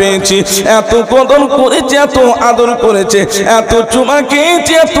খানা পেয়েছি, এত কদর করেছে, এত আদর করেছে, এত চুমা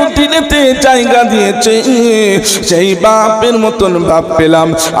খেয়েছে, এত দিলেতে জায়গা দিয়েছে, সেই বাপের মতন বাপ পেলাম।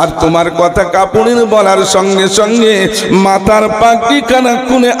 আর তোমার কথা কাপড়ের বলার সঙ্গে সঙ্গে মাথার পাগড়ি খানা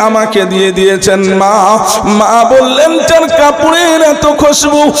খুলে আমাকে দিয়ে দিয়েছেন মা। মা বললেন, যার কাপড়ের এত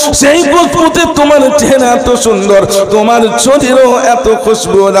খুশবু, সেই খুশবুতে তোমার চেহারা এত সুন্দর, তোমার শরীরও এত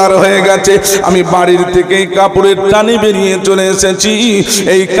খুশবুদার হয়ে গেছে। আমি বাড়ির থেকে কাপড়ের টানে বেরিয়ে চলে এসেছি।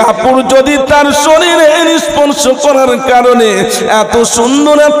 এই কাপড় যদি তার শরীরে স্পর্শ করার কারণে এত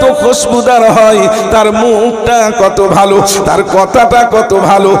সুন্দর, এত খুশবুদার হয়, তার মুখটা কত ভালো, তার কথাটা কত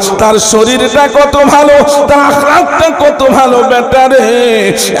ভালো, তার শরীরটা কত ভালো, তার আখলাকটা কত ভালো। বেটারে,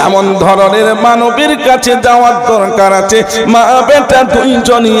 এমন ধরনের মানবের কাছে যাওয়ার দরকার আছে। মা বেটা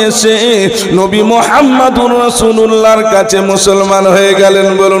দুইজনই এসে নবী মুহাম্মদুর রাসূলুল্লাহর কাছে মুসলমান হয়ে গেলেন।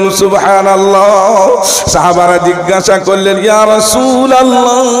 বলুন সুবহানাল্লাহ। সাহাবারা জিজ্ঞাসা করলেন, ইয়া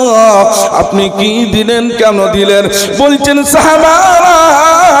রাসূলুল্লাহ, আপনি কি দিলেন, কেন দিলেন? বলছেন, সাহাবারা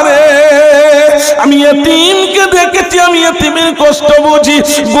রে, আমি এতিমকে দেখেছি, আমি এতিমের কষ্ট বুঝি,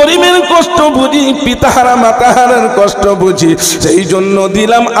 গরিবের কষ্ট বুঝি, পিতাহারা মাতাহারার কষ্ট বুঝি, সেই জন্য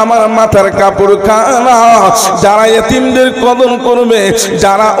দিলাম আমার মাথার কাপড় খানা। যারা এতিমদের কদর করবে,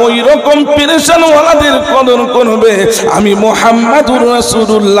 যারা ওই রকম পেরেশানওয়ালাদের কদর করবে, আমি মুহাম্মদুর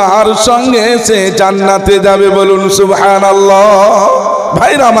রাসূলুল্লাহর সঙ্গে সে জান্নাতে যাবে। বলুন সুবহানাল্লাহ।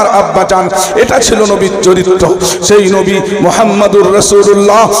 ভাইরা আমার, আব্বা চান, এটা ছিল নবীর চরিত্র। সেই নবী মুহাম্মদুর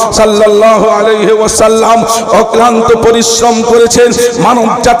রাসূলুল্লাহ সাল্লাল্লাহু আলাইহি ওয়াসাল্লাম অক্লান্ত পরিশ্রম করেছেন, মানব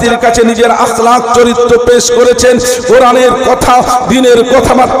জাতির কাছে নিজের আখলাক চরিত্র পেশ করেছেন, কোরআনের কথা, দ্বীনের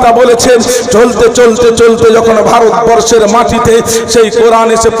কথাবার্তা বলেছেন। চলতে চলতে চলতে যখন ভারতবর্ষের মাটিতে সেই কোরআন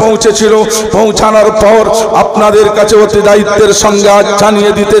এসে পৌঁছেছিল, পৌঁছানোর পর আপনাদের কাছে অতি দায়িত্বের সঙ্গে আজ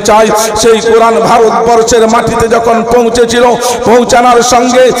জানিয়ে দিতে চাই, সেই কোরআন ভারতবর্ষের মাটিতে যখন পৌঁছেছিল, পৌঁছানোর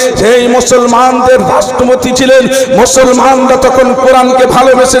সঙ্গে সেই মুসলমানদের রাষ্ট্রপতি ছিলেন, মুসলমানরা তখন কোরআনকে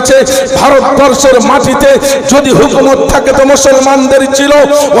ভালোবেসেছে। ভারতবর্ষের মাটিতে যদি হুকুমত থাকে তো মুসলমানদের ছিল,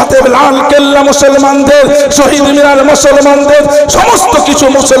 অতএব লাল কেল্লা মুসলমানদের, শহীদ মিনার মুসলমানদের, সমস্ত কিছু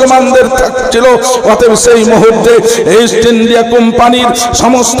মুসলমানদের ছিল। অতএব সেই মুহূর্তে ইস্ট ইন্ডিয়া কোম্পানির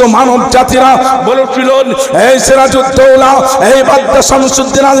সমস্ত মানব জাতিরা বলেছিলেন, এই সিরাজউদ্দৌলা, এই বাদশা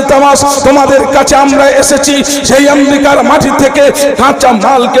শামসুদ্দিন আলতামাস, তোমাদের কাছে আমরা এসেছি সেই আমেরিকার মাটি থেকে কাঁচা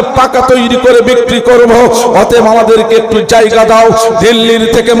মালকে পাকা তৈরি করে বিক্রি করব, অতএব আমাদেরকে একটু জায়গা দাও। দিল্লির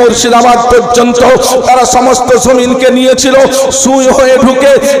থেকে মুর্শিদাবাদ পর্যন্ত তারা সমস্ত জমিনকে নিয়েছিল, সুই হয়ে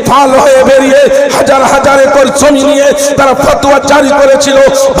ঢুকে ফাল হয়ে বেরিয়ে হাজার হাজার একর জমি নিয়ে তারা ফতোয়া জারি করেছিল।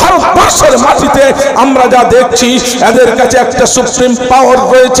 ভারতবর্ষের মাটিতে আমরা যা দেখছি, এদের কাছে একটা সুপ্রিম পাওয়ার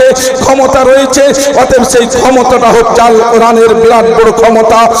রয়েছে, ক্ষমতা রয়েছে, অতএব সেই ক্ষমতাটা হচ্ছে আল কোরআনের বিরাট বড়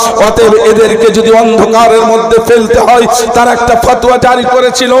ক্ষমতা। অতএব এদেরকে যদি অন্ধকারের মধ্যে ফেলতে হয়, তার একটা ফতোয়া জারি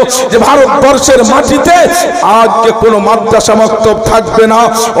করেছিল যে ভারতবর্ষের মাটিতে আজকে কোনো মাদ্রাসা মক্তব থাকবে না।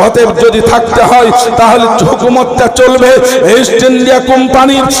 অতএব যদি থাকতে হয় তাহলে হুকুমতটা চলবে ইস্ট ইন্ডিয়া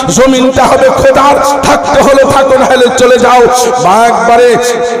কোম্পানির, জমিনটা হবে খোদার, থাকতে হলে থাকো, না হলে চলে যাও। বা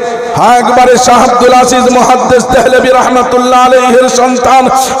একবারে শাহ আব্দুল আজিজ মুহাদ্দিস দেহলভী রাহমাতুল্লাহ আলাইহির সন্তান,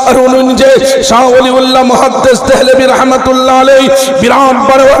 আর উনি যে শাহ ওলিউল্লাহ মুহাদ্দিস দেহলভী রাহমাতুল্লাহ আলাইহি বিরাট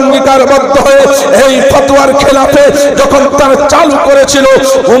বড় অঙ্গীকারবদ্ধ হয়ে এই ফতোয়ার খেলাফে যখন তার চালু করেছিল,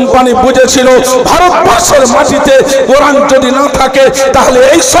 কোম্পানি বুঝেছিল ভারতবর্ষের মাটিতে কোরআন যদি না থাকে তাহলে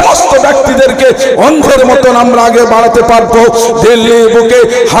এই সমস্ত ব্যক্তিদেরকে অন্ধের মতন আমরা আগে বাড়াতে পারবো। দিল্লির বুকে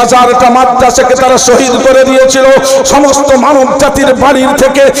হাজারটা মাদ্রাসাকে তারা শহীদ করে দিয়েছিল, সমস্ত মানব জাতির বাড়ির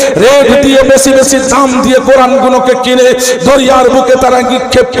থেকে রেট দিয়ে বেশি বেশি দাম দিয়ে কোরআনগুলোকে কিনে দরিয়ার বুকে তারা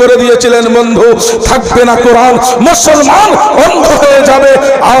নিক্ষেপ করে দিয়েছিলেন। বন্ধু, থাকবে না কোরআন, মুসলমান অন্ধ হয়ে যাবে।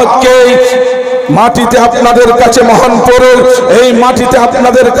 আজকে মাটিতে আপনাদের কাছে মহান পড়ল, এই মাটিতে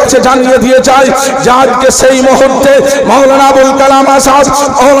আপনাদের কাছে জানিয়ে দিয়ে যায় যে আজকে সেই মুহূর্তে মাওলানা আবুল কালাম আজাদ,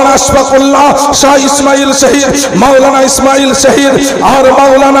 মাওলানা আশফাকুল্লাহ শাহ ইসমাইল শহীদ, মাওলানা ইসমাইল শহীদ আর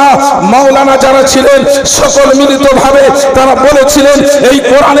মাওলানা যারা ছিলেন সকল মিলিতভাবে তারা বলেছিলেন এই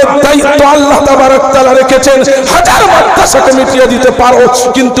কোরআনের দায়িত্ব আল্লাহ তাবারক তাআলা রেখেছেন। হাজার মাদ্রাসাকে মিটিয়ে দিতে পারো,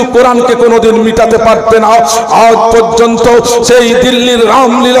 কিন্তু কোরআনকে কোনোদিন মিটাতে পারবে না। আজ পর্যন্ত সেই দিল্লির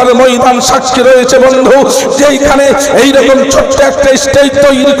রামলীলার ময়দান সাক্ষী রয়েছে রয়েছে বন্ধু, যেইখানে এইরকম ছোট্ট একটা স্টেজ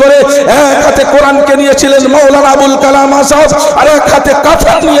তৈরি করে এক হাতে কোরআনকে নিয়েছিলেন মাওলানা আবুল কালাম আজাদ, আর এক হাতে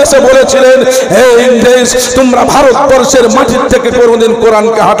কাফন নিয়ে এসে বলেছিলেন, এই দেশ তোমরা ভারতবর্ষের মাটির থেকে কোনোদিন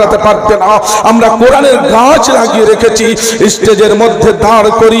কোরআনকে হাঁটাতে পারবে না। আমরা কোরআনের গাছ লাগিয়ে রেখেছি। স্টেজের মধ্যে দাঁড়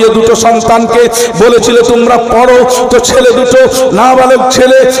করিয়ে দুটো সন্তানকে বলেছিল তোমরা পড়ো। তো ছেলে দুটো, নাবালক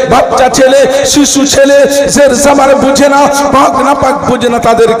ছেলে, বাচ্চা ছেলে, শিশু ছেলে, জের জামার বুঝে না, পাক না পাক বুঝে না,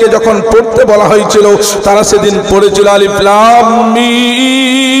 তাদেরকে যখন পড়তে বলা হয়েছিল তারা সেদিন পড়েছিল আলিফ লাম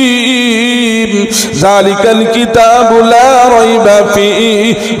মিম যালিকাল কিতাবু লা রাইবা ফিহি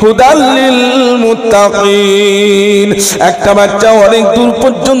হুদাল লিল মুত্তাকিন। একটা বাচ্চা অনেক দূর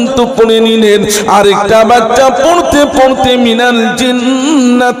পর্যন্ত পড়ে নিলেন, আরেকটা বাচ্চা পড়তে পড়তে মিনাল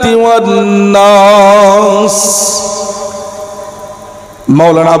জিন্নাতি ওয়ান নাস।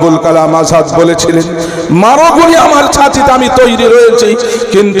 মাওলানা আবুল কালাম আজাদ বলেছিলেন, মারো গুলি আমার ছাতিতে আমি তৈরি রয়েছি,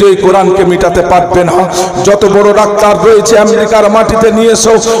 কিন্তু এই কোরআনকে মিটাতে পারবে না। যত বড় ডাক্তার রয়েছে আমেরিকার মাটিতে নিয়ে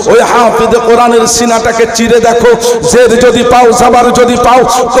এসো, ওই হাফিজে কোরআনের সিনাটাকে চিরে দেখো, জের যদি পাও, জাবার যদি পাও,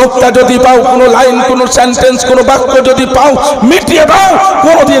 কোপটা যদি পাও, কোনো লাইন, কোনো সেন্টেন্স, কোনো বাক্য যদি পাও, মিটিয়ে দাও,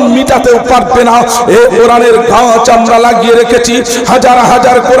 কোনোদিন মিটাতেও পারবে না। এই কোরআনের গাছ আমরা লাগিয়ে রেখেছি, হাজার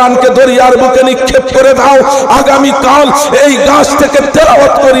হাজার কোরআনকে দরিয়ার বুকে নিক্ষেপ করে দাও, আগামীকাল এই গাছ থেকে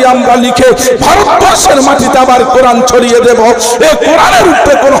তেলাওয়াত করি আমরা লিখে ভারতবর্ষের মাটিতে আবার কোরআন ছড়িয়ে দেব। এই কোরআনের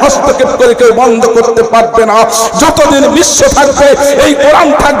উপরে কোনো হস্তক্ষেপ করে কেউ বন্ধ করতে পারবে না। যতদিন বিশ্ব থাকবে এই কোরআন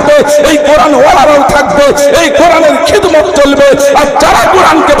থাকবে, এই কোরআন ওয়ালারাও থাকবে, এই কোরআনের খিদমত চলবে। আর যারা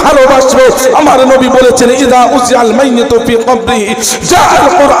কোরআনকে ভালোবাসবে, আমার নবী বলেছেন ইদা উজিআল মাইয়িতু ফি কবরিহি জাআল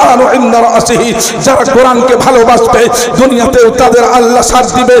কুরআনু ইনদা রাসিহি। যারা কোরআনকে ভালোবাসবে দুনিয়াতেও তাদের আল্লাহ সাথ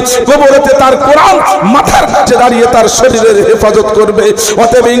দিবে, কবরেতে তার কোরআন মাথার কাছে দাঁড়িয়ে তার শরীরের হেফাজত করবে।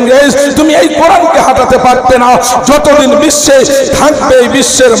 অতএব ইংরেজ তুমি এই কোরআনকে হাঁটাতে পারবে না। যতদিন বিশ্বে থাকবে এই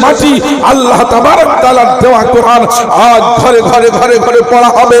বিশ্বের মাটি আল্লাহ তাবারক তাআলার দেওয়া কোরআন আজ ঘরে ঘরে ঘরে ঘরে পড়া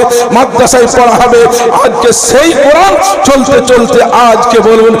হবে, মাদ্রাসায় পড়া হবে। আজকে সেই কোরআন চলতে চলতে আজকে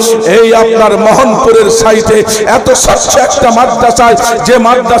বলুন এই আপনার মোহনপুরের সাইটে এত স্বচ্ছ একটা মাদ্রাসায়, যে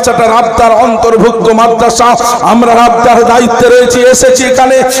মাদ্রাসাটা রাবতার অন্তর্ভুক্ত মাদ্রাসা, আমরা রাবতার দায়িত্বে রয়েছি, এসেছি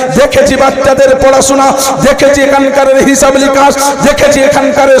এখানে, দেখেছি বাচ্চাদের পড়াশোনা, দেখেছি এখানকার হিসাব নিকাশ, দেখেছি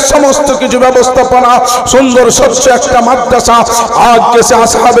এখানকার সমস্ত কিছু ব্যবস্থাপনা, সুন্দর স্বচ্ছ একটা মাদ্রাসা। আজকে সে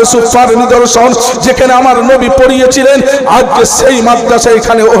আসহাবে সুফার নিদর্শন, যেখানে আমার নবী পড়িয়েছিলেন, আজকে সেই মাদ্রাসা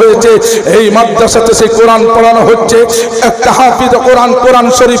এখানে হয়েছে। এই মাদ্রাসাতে সেই কোরআন পড়ানো হচ্ছে। একটা হাফিজ কোরআন, কোরআন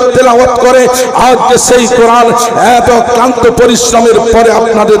শরীফ তেলাওয়াত করে। আজকে সেই কোরআন এত ক্লান্ত পরিশ্রমের পরে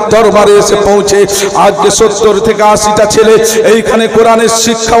আপনাদের দরবারে এসে পৌঁছে। আজকে 70 থেকে 80টা ছেলে এইখানে কোরআনের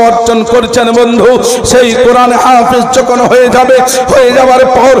শিক্ষা অর্জন করছেন বন্ধু। সেই কোরআন হাফিজ যখন হয়ে যাবে, হয়ে যাওয়ার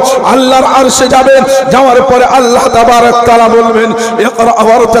পর আল্লাহর আরশে যাবেন, যাওয়ার পরে আল্লাহ তাবারক তাআলা বলবেন ইকরা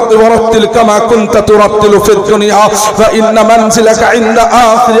ওয়ারতাকি ওয়ারাত্তিল কামা কুনতা তুরাত্তিলু ফিদ দুনিয়া ফা ইন্না মানজিলাকা ইনদা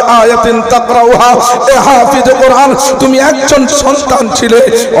আখির আয়াতিন তাকরাউহা। এ হাফিজ কোরআন, তুমি একজন সন্তান ছিলে,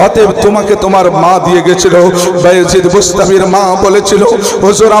 অতএব তোমাকে তোমার মা দিয়ে গেছিল। বায়েজিদ বুস্তামির মা বলেছিল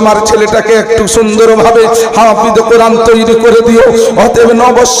হুজুর আমার ছেলেটাকে একটু সুন্দরভাবে হাফিজ কোরআন তৈরি করে দিও। অতএব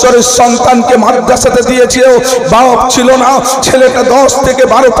 9 বছরের সন্তানকে মাদ্রাসাতে দিয়েছিল, বাপ ছিল না। ছেলেটা 10 থেকে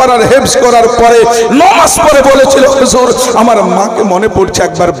 12 পারার হেফজ করার পরে নামাজ পড়ে বলেছিল হুজুর আমার মাকে মনে পড়ছে,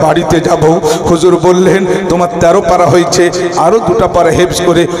 একবার বাড়িতে যাব। হুজুর বললেন তোমার 13 পারা হয়েছে, আরো 2টা পারা হেফজ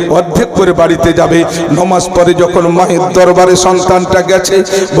করে অর্ধেক করে বাড়িতে যাবে। নামাজ পড়ে যখন মায়ের দরবারে সন্তানটা গেছে,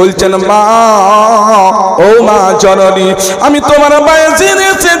 বলছেন মা, ও মা জননী, আমি তোমার বায়েজিদ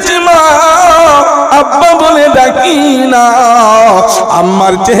এসেছি মা, আব্বা বলে ডাকি না,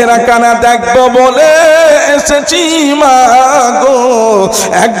 আমার চেহারা কানা দেখবো বলে এসেছি মা গো,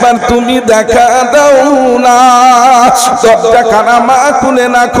 একবার তুমি দেখা দাও না। দরজা খানা মা খুলে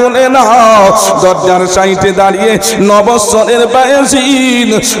না, খুলে না। দরজার সাইডে দাঁড়িয়ে 9 বছরের বায়েজিদ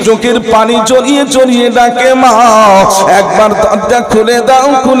চোখের পানি জড়িয়ে জড়িয়ে ডাকে মা, একবার দরজা খুলে দাও,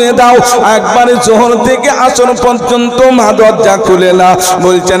 খুলে দাও। একবার জোহর থেকে আসর পর্যন্ত মা দরজা খুলে না।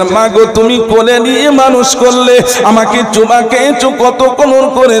 বলছেন মা গো তুমি কোলে নিয়ে মানুষ করলে, আমাকে চুমাকে কত কোমর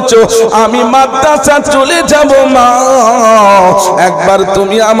করেছো, আমি মাদ্রাসা চলে যাব মা, একবার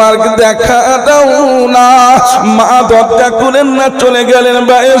তুমি আমাকে দেখা দাও না। মা দরজা খুলেন না, চলে গেলেন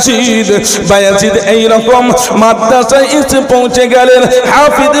বায়েজিদ। বায়েজিদ এইরকম মাদ্রাসায় এসে পৌঁছে গেলেন,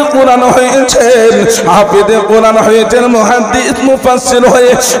 হাফিজ কোরআন হয়েছেন, হাফিজ কোরআন হয়েছেন, মুহাদ্দিস মুফাসসির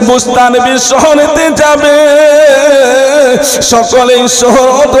হয়ে বুস্তানবী শহরেতে যাবে। সকলেই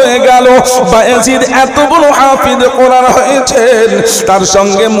শহরত হয়ে গেল। বায়েজিদ এত বড় হাফিজ কোরআন হয়েছেন, তার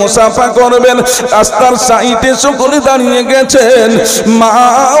সঙ্গে মুসাফা করবেন, রাস্তার সাইডে সকলে দাঁড়িয়ে গেছেন,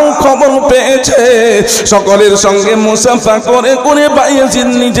 মাও খবর পেয়েছে। সকলের সঙ্গে মুসাফা করে করে বায়েজিদ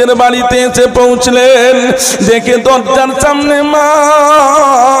নিজের বাড়িতে এসে পৌঁছলেন। দেখে দরজার সামনে মা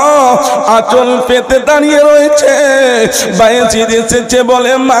আঁচল পেতে দাঁড়িয়ে রয়েছে। বায়েজিদ এসেছে,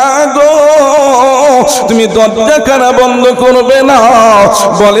 বলে মা গো তুমি দরজা কারা বন্ধ করবে না?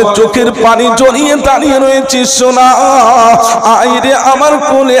 বলে চোখের পানি জড়িয়ে দাঁড়িয়ে রয়েছিস সোনা, আয় রে আমার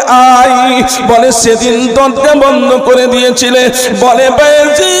কোলে আয়। বলে সেদিন দরজা বন্ধ করে দিয়েছিলে। বলে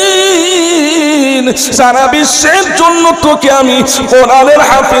বায়েজিদ সারা বিশ্বের জন্য তোকে আমি কোরআনের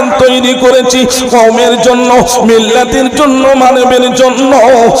হাফেজ তৈরি করেছি, কওমের জন্য, মিল্লাতের জন্য, মানবের জন্য।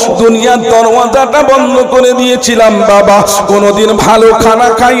 দুনিয়ার দরওয়াজাটা বন্ধ করে দিয়েছিলাম বাবা, কোনোদিন ভালো খানা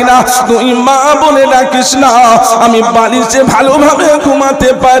খাই না, তুই মা বলে ডাকিস না। আমি বাড়িতে ভালোভাবে ঘুমাতে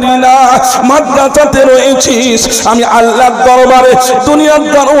পারি না, মাদ্রাসাতে রয়েছিস। আমি আল্লাহর দরবারে দুনিয়ার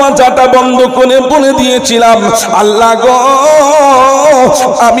দরওয়াজাটা বন্ধ করে বলে দিয়েছিলাম, আল্লাহ গো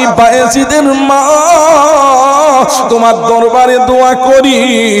আমি বায়েজিদের মা তোমার দরবারে দোয়া করি,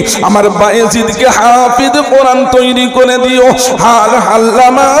 আমার বায়েজিদকে হাফিজ কোরআন তৈরি করে দিও, আর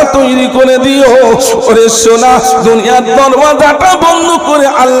আল্লামা তৈরি করে দিও। ওরে সোনা, দুনিয়ার দরওয়াজাটা বন্ধ করে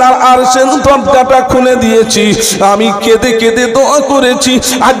আল্লাহর আরশের দরজাটা খুলে দিয়েছি। আমি কেঁদে কেঁদে দোয়া করেছি।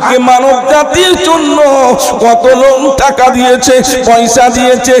 আজকে মানব জাতির জন্য কত লোক টাকা দিয়েছে, পয়সা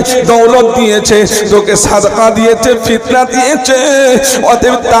দিয়েছে, দৌলত দিয়েছে, তোকে সাদকা দিয়েছে, ফিতনা দিয়েছে।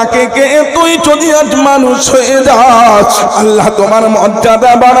 অতএব তাকে কে তুই যদি আজ মানুষ হয়ে যাস, আল্লাহ তোমার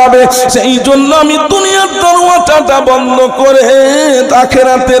মর্যাদা বাড়াবে। সেই জন্য আমি দুনিয়ার দরওয়াজাটা বন্ধ করে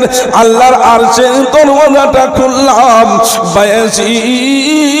আখিরাতের আল্লাহর আরশের দরওয়াজাটা খুললাম।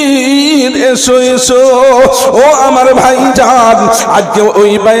 বায়েজিদ এসো এসো, ও আমার ভাইজান। আজকে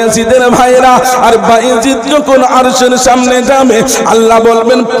ওই বায়েজিদের ভাইরা আর বায়েজিদ যখন আরশের সামনে যাবে, আল্লাহ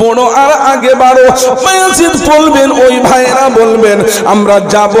বলবেন পড়ো আর আগে বাড়ো। বায়েজিদ বলবেন, ওই ভাইরা বলবেন আমরা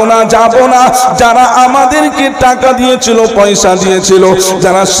যাব না, যাব না। যারা আমাদেরকে টাকা দিয়েছিল, পয়সা দিয়েছিল,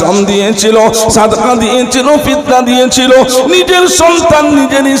 যারা শ্রম দিয়েছিল, সাদকা দিয়েছিল, ফিতনা দিয়েছিল, নিজের সন্তান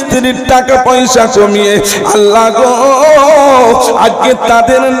নিজের স্ত্রীর টাকা পয়সা কমিয়ে, আল্লাহ গো আজকে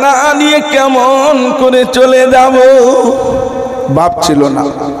তাদের না নিয়ে কেমন করে চলে যাব? বাপ ছিল না,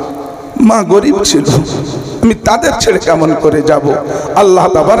 মা গরিব ছিল, আমি তাদের ছেড়ে কেমন করে যাব? আল্লাহ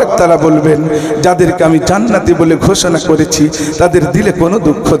তাবারক তাআলা বলবেন, যাদেরকে আমি জান্নাতি বলে ঘোষণা করেছি তাদের দিলে কোনো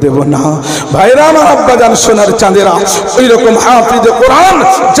দুঃখ দেব না। ভাইরা আমার, আব্বাজান, সোনার চাঁদেরা, ওই রকম হাফিজ কোরআন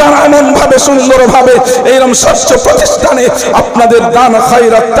যারা এমন ভাবে সুন্দর ভাবে এইরকম স্বচ্ছ প্রতিষ্ঠানে আপনাদের দান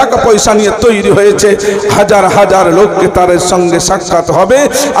খায়রাত টাকা পয়সা নিয়ে তৈরি হয়েছে, হাজার হাজার লোককে তাদের সঙ্গে সাক্ষাৎ হবে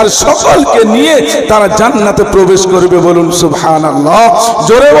আর সকলকে নিয়ে তারা জান্নাতে প্রবেশ করবে। বলুন সুবহানাল্লাহ,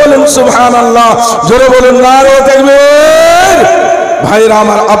 জোরে বলুন সুবহানাল্লাহ, জোরে বলুন নারে তাকবীর। ভাইরা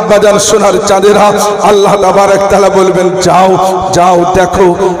আমার, আব্বাজান, সোনার চাঁদেরা, আল্লাহ তাবারক তাআলা বলবেন যাও যাও দেখো।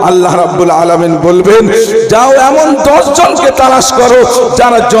 আল্লাহ রাব্বুল আলামিন বলবেন যাও এমন 10 জনকে তালাশ করো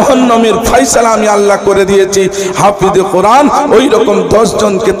যারা জাহান্নামের ফয়সালা আমি আল্লাহ করে দিয়েছি। হাফিজ কোরআন ওই রকম 10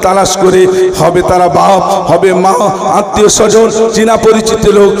 জনকে তালাশ করে হবে, তারা বাপ, হবে মা, আত্মীয় স্বজন, চিনা পরিচিত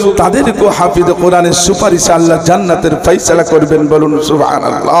লোক, তাদেরকে হাফিজ কোরআনের সুপারিশে আল্লাহ জান্নাতের ফয়সালা করবেন। বলুন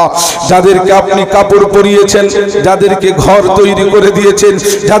সুবহানাল্লাহ। যাদেরকে আপনি কাপড় পরিয়েছেন, যাদেরকে ঘর তৈরি করে দিয়েছেন,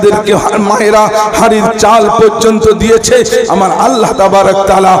 যাদেরকে মায়েরা হাড়ির চাল পর্যন্ত দিয়েছে, আমার আল্লাহ তাবারক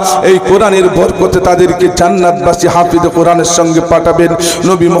তাআলা এই কোরআনের বরকতে তাদেরকে জান্নাতবাসী হাফিজ কোরআনের সঙ্গে পাঠাবেন।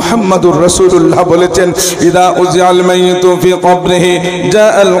 নবী মুহাম্মদুর রাসূলুল্লাহ বলেছেন, ইদা উযিআল মাইয়িতু ফি কবরিহি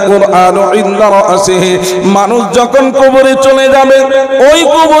জাআল কুরআনু ইনদা রাসিহি। মানুষ যখন কবরে চলে যাবে, ওই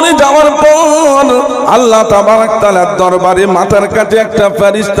কবরে যাওয়ার পর আল্লাহ তাবারক তাআলার দরবারে মাথার কাছে একটা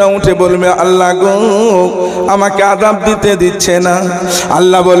ফেরেশতা উঠে বলবে, আল্লাহ গো আমাকে আযাব দিতে দিচ্ছে না।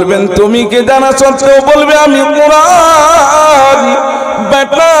 আল্লাহ বলবেন তুমি কে? জানা সত্ত্বেও বলবে আমি কোরআন।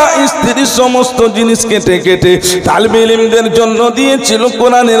 বেটা স্ত্রীর সমস্ত জিনিস কেটে কেটে তালিবে ইলমদের জন্য দিয়েছিল,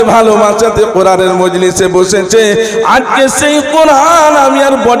 কোরআনের ভালোবাসাতে কোরআনের মজলিসে বসেছে। আজকে সেই কোরআন আমি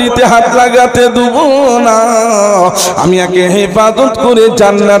আর বডিতে হাত লাগাতে দেব না, আমি একে হেফাজত করে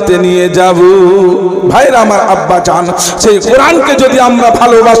জান্নাতে নিয়ে যাব। ভাইরা আমার, আব্বা জান, সেই কোরআনকে যদি আমরা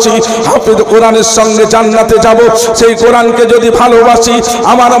ভালোবাসি, হাফেজ কোরআনের সঙ্গে জান্নাতে যাব। সেই কোরআনকে যদি ভালোবাসি,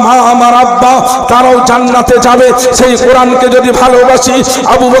 আমার মা, আমার আব্বা তারাও জান্নাতে যাবে। সেই কোরআনকে যদি ভালোবাসি,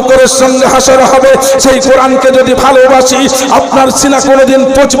 আবু বকরের সঙ্গে হাসর হবে। সেই কোরআনকে যদি ভালোবাসি, আপনার সিনা কোনোদিন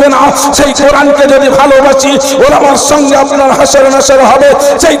পচবে না। সেই কোরআনকে যদি ভালোবাসি, ওলামার সঙ্গে আপনার হাসর নাসর হবে।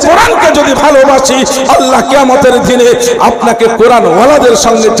 সেই কোরআনকে যদি ভালোবাসি, আল্লাহ কিয়ামতের দিনে আপনাকে কোরআন ওয়ালাদের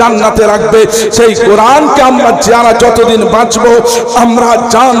সঙ্গে জান্নাতে রাখবে। সেই কোরআনকে আমরা যারা যতদিন বাঁচবো, আমরা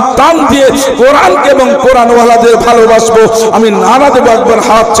জান প্রাণ দিয়ে কোরআনকে এবং কোরআন ওয়ালাদের ভালোবাসবো। আমি নারা দেব, একবার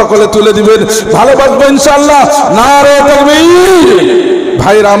হাত সকলে তুলে দিবেন, ভালোবাসবো ইনশাআল্লাহ। নারে তাকবীর।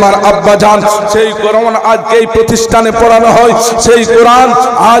 ভাইরা আমার, আব্বা জান, সেই কোরআন আজকে এই প্রতিষ্ঠানে পড়ানো হয়, সেই কোরআন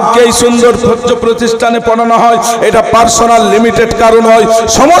আজকে এই সুন্দর প্রতিষ্ঠানে পড়ানো হয়। এটা পার্সোনাল লিমিটেড কারণ হয়,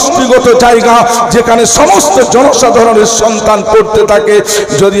 সমষ্টিগত জায়গা যেখানে সমস্ত জনসাধারণের সন্তান পড়তে থাকে।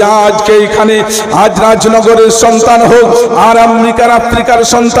 যদি আজকে এখানে আজ রাজনগরের সন্তান হোক আর আফ্রিকার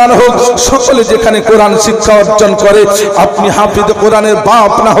সন্তান হোক, সকলে যেখানে কোরআন শিক্ষা অর্জন করে, আপনি হাফিজ কোরআনের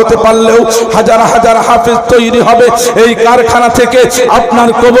বাপ না হতে পারলেও হাজার হাজার হাফিজ তৈরি হবে এই কারখানা থেকে। আপনার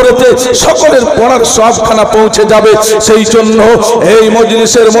কবরেতে সকলের পড়ার সবখানা পৌঁছে যাবে। সেই জন্য এই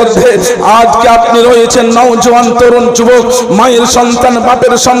মজলিসের মধ্যে আজকে আপনি রয়েছেন নওজোয়ান তরুণ যুবক, মায়ের সন্তান,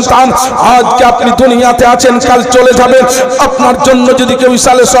 বাপের সন্তান। আজকে আপনি দুনিয়াতে আছেন, কাল চলে যাবেন। আপনার জন্য যদি কেউ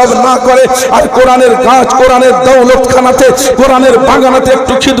ইসালে সব না করে আর কোরআনের গাছ, কোরআনের দৌলতখানাতে, কোরআনের বাগানাতে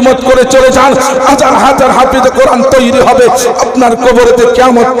একটু খিদমত করে চলে যান, হাজার হাজার হাফিজ কোরআন তৈরি হবে। আপনার কবরেতে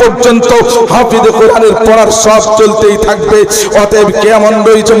কিয়ামত পর্যন্ত হাফিজ কোরআনের পড়ার সব চলতেই থাকবে। অতএব কেমন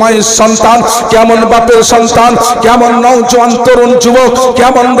রয়েছে মায়ের সন্তান, কেমন বাপের সন্তান, কেমন নওজোয়ান তরুণ যুবক,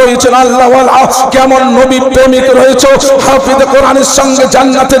 কেমন রয়েছেন আল্লাহওয়ালা, কেমন নবী প্রেমিক রয়েছে, হাফিজ কোরআনের সঙ্গে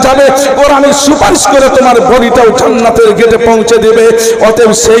জান্নাতে যাবে। কোরআনের সুপারিশ করে তোমার বডিটাও জান্নাতের গেটে পৌঁছে দেবে।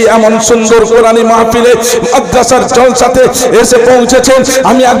 অতএব সেই এমন সুন্দর কোরআনী মাহফিলে মাদ্রাসার জলসাতে এসে পৌঁছেছেন।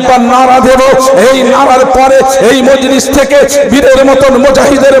 আমি একবার নারা দেব, এই নারার পরে এই মজলিস থেকে বীরের মতন,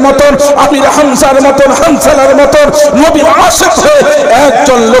 মুজাহিদের মতন, আমির হামজার মতন, হানসালার মতন নবীর আশিক হয়ে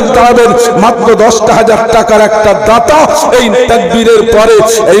একজন লোক দাঁড়াবেন, মাত্র 10,000 টাকার একটা দাতা। এই তাকবীরের পরে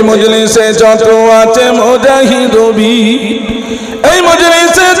এই মজলিসে যত আছে মুজাহিদ বীর, এই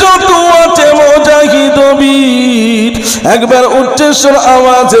মজলিসে যত আছে মুজাহিদ বীর, একবার উচ্চস্বর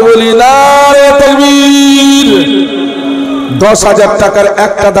আওয়াজে বলি নারে তাকবীর। 10,000 টাকার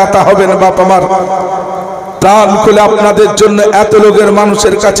একটা দাতা হবেন বাপ আমার, প্রাণ খুলে আপনাদের জন্য এত লোকের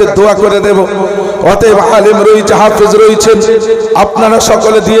মানুষের কাছে দোয়া করে দেব। অতএব আলেম রয়েছে, হাফেজ রয়েছেন, আপনারা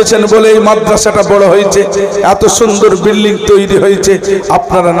সকলে দিয়েছেন বলে এই মাদ্রাসাটা বড় হয়েছে, এত সুন্দর বিল্ডিং তৈরি হয়েছে।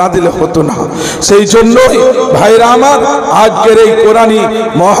 আপনারা না দিলে হতো না। সেই জন্যই ভাইরা আমার, আজকের এই কোরআনী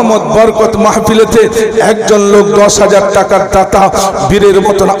মোহাম্মদ বরকত মাহফিলেতে একজন লোক 10,000 টাকার দাতা বীরের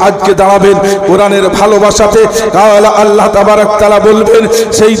মতন আজকে দাঁড়াবেন কোরআনের ভালোবাসাতে। কাল আল্লাহ তাবারক তাআলা বলবেন,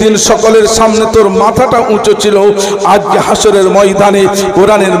 সেই দিন সকলের সামনে তোর মাথাটা উঁচু ছিল, আজকে হাসরের ময়দানে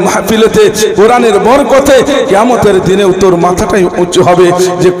কোরআনের মাহফিলেতে, কোরআনের বরকতে কিয়ামতের দিনেও তোর মাথাটাই উঁচু হবে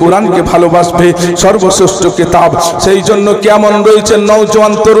যে কোরআনকে ভালোবাসবে, সর্বশ্রেষ্ঠ কিতাব। সেই জন্য কেমন রয়েছে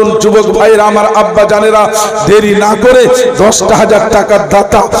নওজোয়ান তরুণ যুবক ভাইরা আমার, আব্বা জানেরা, দেরি না করে 10,000 টাকার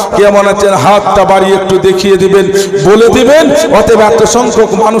দাতা কেমন আছেন হাতটা বাড়িয়ে একটু দেখিয়ে দিবেন, বলে দিবেন। অতএব এত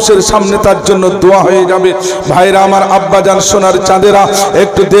সংখ্যক মানুষের সামনে তার জন্য দোয়া হয়ে যাবে। ভাইরা আমার, আব্বা জান, সোনার চাঁদেরা,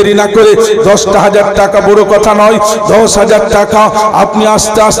 একটু দেরি না করে 10,000 টাকা বড় কথা নয়, 10,000 টাকা আপনি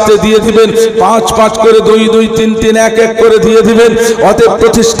আস্তে আস্তে দিয়ে দিবেন, 5 করে 2 2 3 3 1 1 করে দিয়ে দিবেন। অতএব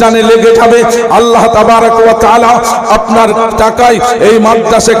প্রতিষ্ঠানে লেগে যাবে। আল্লাহ তাবারক ওয়া তাআলা আপনার টাকায় এই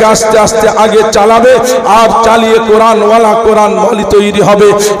মাদ্রাসাকে আস্তে আস্তে আগে চালাবে, আর চালিয়ে কোরআনওয়ালা, কোরআন ওয়ালি তৈরি হবে।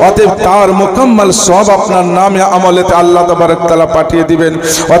 অতএব তার মুকাম্মাল সব আপনার নামে আমলেতে আল্লাহ তাবারক তাআলা পাঠিয়ে দিবেন।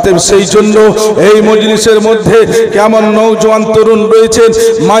 অতএব সেই জন্য এই মজলিসের মধ্যে কেমন নওজোয়ান তরুণ রয়েছেন,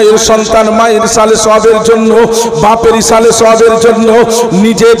 মায়ের সন্তান, মায়ের সালে সওয়াবের জন্য, বাপের সালে সওয়াবের জন্য,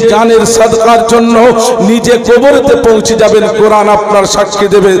 নিজের জানের সাদকার জন্য, নিজে কবরেতে পৌঁছে যাবেন, কোরআন আপনার সাক্ষী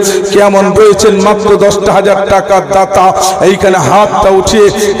দেবে। কেমন রয়েছেন মাত্র 10,000 টাকার দাতা, এইখানে হাতটা উঠিয়ে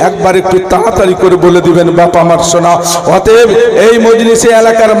একবার একটু তাড়াতাড়ি করে বলে দিবেন বাপ আমার সোনা। অতএব এই মজলিসে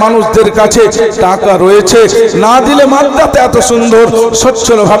এলাকার মানুষদের কাছে টাকা রয়েছে, না দিলে মাদ্রাসা এত সুন্দর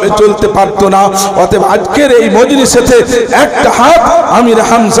সচ্ছলভাবে চলতে পারতো না। অতএব আজকের এই মজলিসেতে একটা হাত আমির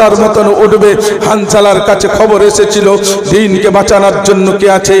হামজার মতন উঠবে। হানসালার কাছে খবর এসেছিল দিনকে বাঁচানোর জন্য কে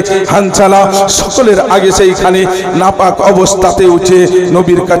আছে, হানসালা সকলের আগে সেইখানে নাপাক অবস্থাতে উঠে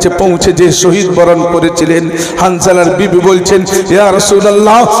নবীর কাছে পৌঁছে যে শহীদ বরণ করেছিলেন। হানসালার বিবি বলছেন, ইয়া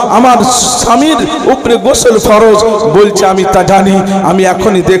রাসূলুল্লাহ, আমার স্বামীর উপরে গোসল ফরজ। বলছে, আমি তা জানি, আমি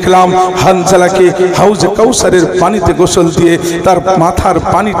এখনই দেখলাম হানসালাকে হাউজে কাউসারের পানিতে গোসল দিয়ে তার মাথার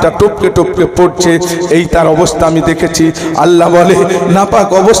পানিটা টপকে টপকে পড়ছে, এই তার অবস্থা আমি দেখেছি। আল্লাহ বলে, নাপাক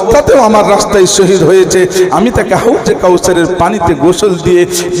অবস্থাতেও আমার রাস্তায় শহীদ হয়েছে, আমি তাকে হাউজে কাউসারের পানিতে গোসল দিয়ে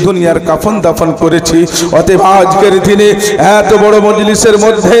দুনিয়ার কাফন দাফন করেছি। অতএব আজকের দিনে এত বড় মজলিসের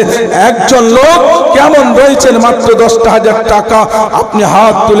মধ্যে একজন লোক কেমন রয়েছেন, মাত্র 10,000 টাকা আপনি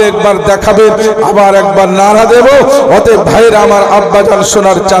হাত তুলে একবার দেখাবেন, আবার একবার নারা দেব। অতএব ভাইরা আমার, আব্বাজান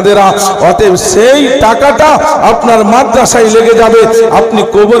সোনার চাঁদেরা, অতএব সেই টাকাটা আপনার মাদ্রাসায় লেগে যাবে। আপনি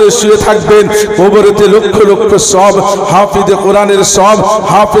কবরে শুয়ে থাকবেন, কবরেতে লক্ষ লক্ষ সব হাফিজে কোরআনের সব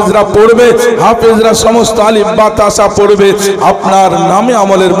হাফিজরা পড়বে, হাফিজরা সমস্ত আলিফ বা তাসা পড়বে, আপনার নামে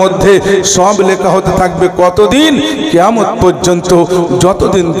আমলের মধ্যে সব লেখা হতে থাকবে। কতদিন? কিয়ামত পর্যন্ত,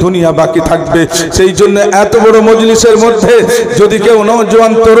 যতদিন দুনিয়া বাকি থাকবে। সেই জন্য এত বড় মজলিসের মধ্যে যদি কেউ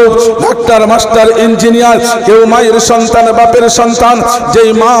নওজোয়ান তরুণ, ডাক্তার, মাস্টার, ইঞ্জিনিয়ার, কেউ মায়ের সন্তান, বাপের সন্তান,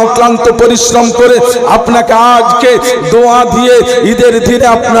 যেই মা ক্লান্ত পরিশ্রম করে আপনাকে আজকে দোয়া দিয়ে ঈদের দিনে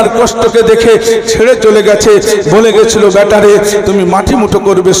আপনার কষ্টকে দেখে ছেড়ে চলে গেছে, বলে গেছিল বেটারে তুমি মাটি মুঠো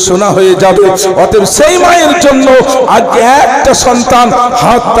করবে, সোনা হয়ে যাবে। অতএব সেই মায়ের জন্য আজকে একটা সন্তান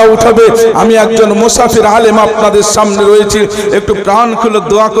হাতটা উঠাবে। আমি একজন মুসাফির আলেম আপনাদের সামনে রয়েছি, একটু প্রাণ খুলে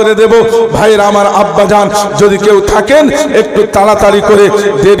দোয়া করে দেব। ভাইরা আমার, আব্বাজান যদি কেউ থাকেন একটু তাড়াতাড়ি করে,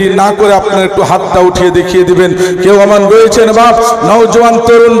 দেরি না করে আপনার একটু হাতটা উঠিয়ে দেখিয়ে দিবেন। কেউ আমার রয়েছেন বাপ, নওজোয়ান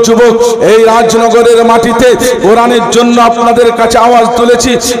তরুণ যুবক, এই রাজনগরের মাটিতে কোরআনের জন্য আপনাদের কাছে আওয়াজ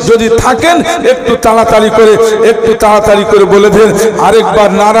তুলেছি, যদি থাকেন একটু তাড়াতাড়ি করে, একটু তাড়াতাড়ি করে বলে দেন। আরেকবার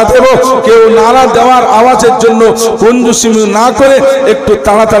নারা দেব, কেউ নারা দেওয়ার আওয়াজের জন্য কুঞ্জুসিমি না করে একটু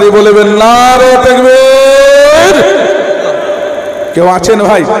তাড়াতাড়ি বলবেন নারে তাকবীর। কেউ আছেন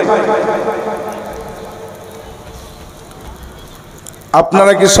ভাই?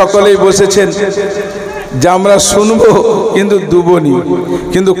 আপনারা কি সকলেই বসেছেন যে আমরা শুনবো কিন্তু দুবনি?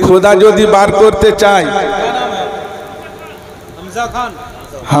 কিন্তু খোদা যদি বার করতে চায়,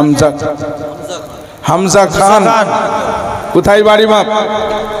 হামজা খান কোথায় বাড়ি বাপ?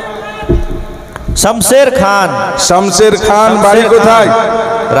 শমশের খান। শমশের খান বাড়ি কোথায়?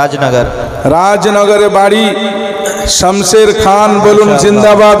 রাজনগর। রাজনগরে বাড়ি। শমশের খান বলুন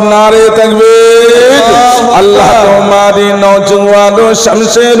জিন্দাবাদ, নারে তাকবীর। আল্লাহ তোমারি নওজোয়ান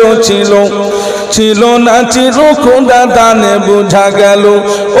শমশের ছিল, ছিল না চির খোদা দানে বুঝা গেল।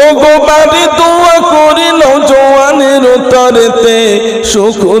 ও গো বাড়ি দোয়া করি নওজোয়ানের তরেতে,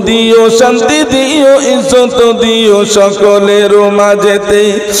 সুখ দিও, শান্তি দিও, ইজ্জত দিও সকলের মাঝেতে।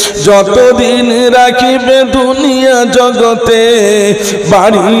 যতদিন রাখিবে দুনিয়া জগতে,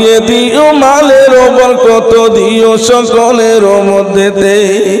 বাড়িয়ে দিও মালের বরকত দিও সকলের মধ্যেতে।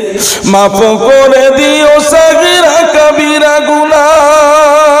 মাফ করে দিও সাগীরা কাবীরা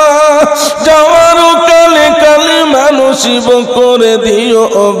গুনাহ, যাওয়ার কালে কালে মানসিব করে দিও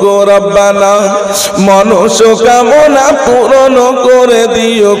গো রব্বানা। মনস্কামনা পূরণ করে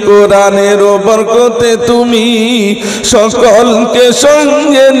দিও কোরআনের বরকতে তুমি, সকলকে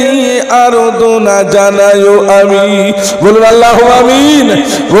সঙ্গে নিয়ে আরাধনা জানায়ো আমি। বলুন আল্লাহু আমিন,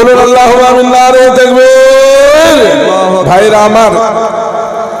 বলুন আল্লাহু আমিন, নারে তাকবীর। ভাইরা আমার,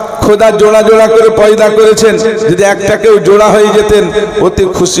 খোদা জোড়া জোড়া করে পয়দা করেছেন, যদি একটা কেউ জোড়া হয়ে যেতেন অতি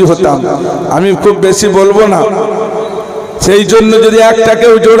খুশি হতাম। আমি খুব বেশি বলবো না, সেই জন্য যদি একটা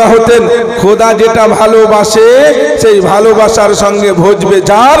কেউ জোড়া হতেন, খোদা যেটা ভালোবাসে সেই ভালোবাসার সঙ্গে ভজবে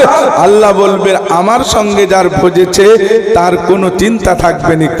যার, আল্লাহ বলবে আমার সঙ্গে যার ভজেছে তার কোনো চিন্তা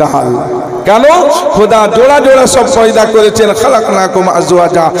থাকবে না কাল। কেন? খোদা জোড়া জোড়া সব পয়দা করেছেন। খালাকনাকুম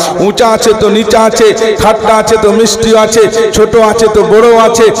আজওয়াজা, উঁচা আছে তো নিচা আছে, খাট্টা আছে তো মিষ্টি আছে, ছোট আছে তো বড়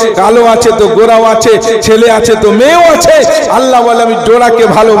আছে, কালো আছে তো গোরাও আছে, ছেলে আছে তো মেয়েও আছে। আল্লাহ বলে আমি জোড়াকে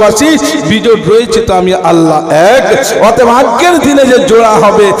ভালোবাসি, বিজোড় রয়েছে তো আমি আল্লাহ এক। অতএব আজকের দিনে যে জোড়া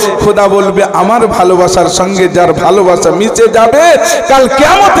হবে, খোদা বলবে আমার ভালোবাসার সঙ্গে যার ভালোবাসা মিশে যাবে, কাল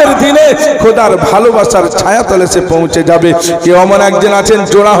কিয়ামতের দিনে খোদার ভালোবাসার ছায়াতলে সে পৌঁছে যাবে। কেউ এমন একজন আছেন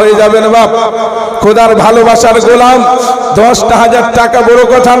জোড়া হয়ে যাবেন বাপ, খোদার ভালোবাসার গোলাম। 10,000 টাকা বড়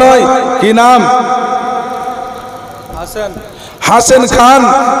কথা নয়। কি নাম? হাসেন খান,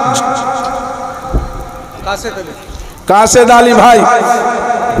 কাসেদ আলী ভাই,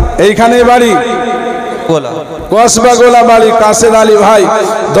 এইখানে বাড়ি কসবা গোলা বাড়ি। কাসেদ আলী ভাই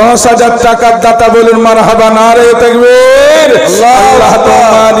 10,000 টাকার দাতা, বলুন মারহাবা, নারে তাকবীর। আল্লাহ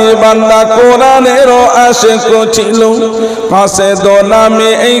তোমারি বান্দা কোরআনের আশিক ছিল, কাসেদ নামে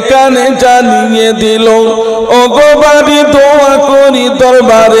এইখানে জানিয়ে দিল। ও গো বাড়ি দোয়া করি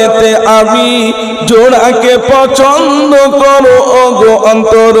দরবারেতে আমি, জোড়াকে পছন্দ করো ও গো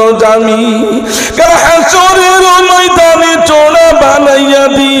অন্তরজামি। হাসরের ময়দানে জোড়া বানাইয়া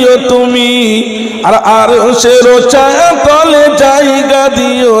দিও তুমি, আর আরশের ছায়া তলে জায়গা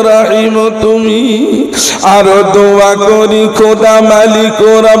দিও রহিম তুমি। আর দোয়া করি খোদা মালিক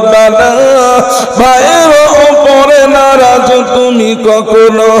রব্বানা ভাইয়ের ওপরে নারাজ তুমি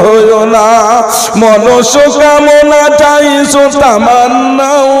কখনো হইও না। মনস্কামনা চাইছো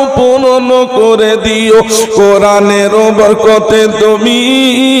তামান্নাও পূরণ করে দিও। কোরআনের বরকতে তুমি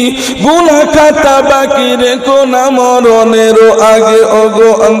গুনাহ খাতা বাকি রেখো না মরণের আগে ওগো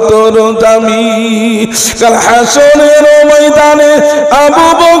অন্তরজামি। কাল হাসরের ময়দানে আবু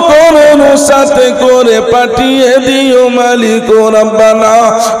বকরের সাথে করে পাঠিয়ে দিও মালিক রব্বানা।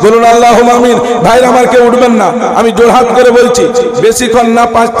 বলুন আল্লাহুম্মা আমিন। ভাইরা আমার কেউ উঠবেন না, আমি জোরহাত করে বলছি, বেশিক্ষণ না,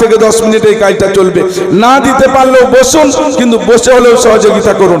 5 থেকে 10 মিনিট এই কাজটা চলবে। না দিতে পারলেও বসুন, কিন্তু বসে হলেও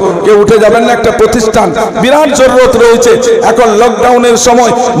সহযোগিতা করুন, কেউ উঠে যাবেন না। একটা প্রতিষ্ঠান বিরাট জরুরত রয়েছে এখন লকডাউনের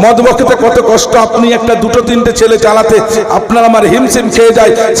সময়। মদবখতে কত কষ্ট, আপনি একটা 2-3টে ছেলে চালাতে আপনার আমার হিমশিম খেয়ে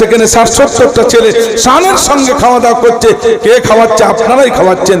যায়। সেখানে 60-70টা ছেলে শানের সঙ্গে খাওয়া দাওয়া করছে। কে খাওয়াচ্ছে? আপনারাই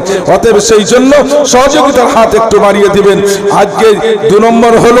খাওয়াচ্ছেন। অতএব সেই জন্য সহযোগিতার হাত একটু বাড়িয়ে দিবেন। আজকে 2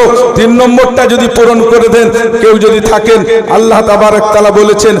 নম্বর হলো, 3 নম্বরটা যদি পূরণ করে দেন। কেউ যদি থাকেন, আল্লাহ তাবারক তাআলা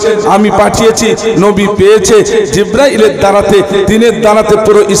বলেছেন আমি পাঠিয়েছি, নবী পেয়েছে জিবরাইলের দ্বারাতে, দিনের দ্বারাতে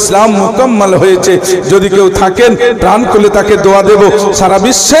পুরো ইসলাম মুকাম্মাল হয়েছে। যদি কেউ থাকেন প্রাণ খুলে তাকে দোয়া দেব। সারা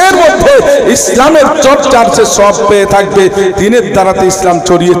বিশ্বের মধ্যে ইসলামের চর্চার সে সব পেয়ে থাকবে, দিনের দ্বারাতে ইসলাম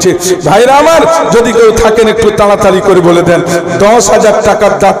ছড়িয়েছে। ভাইরা আমার, যদি কেউ থাকেন একটু তাড়াতাড়ি করে বলে দেন। 10,000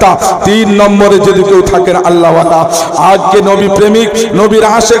 টাকার দাতা 3 নম্বরে যদি কেউ থাকেন আল্লাহওয়ালা। আজকে নবী প্রেমিক, নবীর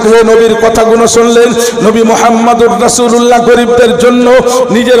আশেক হয়ে নবীর কথাগুলো শুনলেন। নবী মুহাম্মদুর রাসূলুল্লাহ গরিবদের জন্য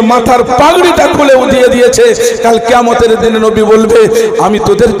নিজের মাথার পাগড়িটা খুলে উঠিয়ে দিয়েছে। কাল কিয়ামতের দিনে নবী বলবে আমি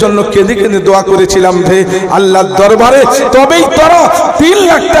তোদের জন্য কেঁদে কেঁদে দোয়া করেছিলাম রে আল্লাহর দরবারে, তবেই তোরা 3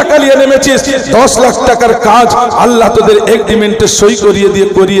 লাখ টাকা নিয়ে নেমেছিস। 10 লাখ টাকার কাজ আল্লাহ তোদের এগ্রিমেন্টে সই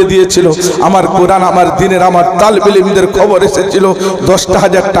করিয়ে দিয়েছিল। আমার কোরআন, আমার দিনের, আমার তালিবে ইলমদের খবর এসেছিল।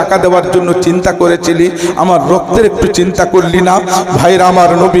 10,000 টাকা দেওয়ার জন্য চিন্তা করেছিলি, আমার রক্তের একটু চিন্তা করলি না? ভাইরা আমার,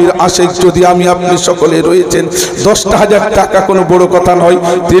 নবীর আশেক যদি আমি আপনি সকলে রয়েছেন, 10,000 টাকা কোনো বড় কথা নয়।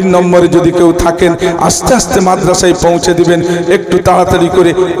 3 নম্বরে যদি কেউ থাকেন, আস্তে আস্তে মাদ্রাসায় পৌঁছে দিবেন একটু তাড়াতাড়ি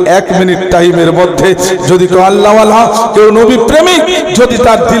করে, 1 মিনিট টাইমের মধ্যে। যদি কেউ আল্লাহওয়ালা, কেউ নবী প্রেমিক, যদি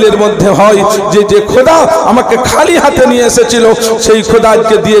তার দিলের মধ্যে হয় যে খোদা আমাকে খালি হাতে নিয়ে এসেছিল, সেই খোদা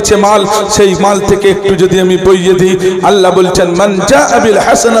আজকে দিয়েছে মাল, সেই মাল থেকে একটু যদি আমি বইয়ে দিই। আল্লাহ বলছেন মান জাআ বিল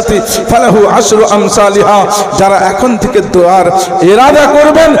হাসানাতি ফালাহু আশরু আমসালিহা। যারা এখন থেকে দোয়ার ইরাদা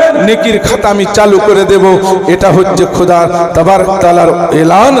করবেন, নেকির খাতা আমি চালু করে দেব। এটা হচ্ছে খোদার তাবারক তাআলার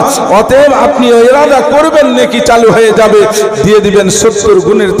এলান। অতএব আপনি ইরাদা করবেন, নেকি চালু হয়ে যাবে, দিয়ে দিবেন, 70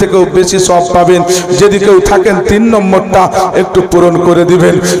 গুণের থেকেও বেশি সওয়াব পাবেন। যদি কেউ থাকেন 3 নম্বরটা একটু পূরণ করে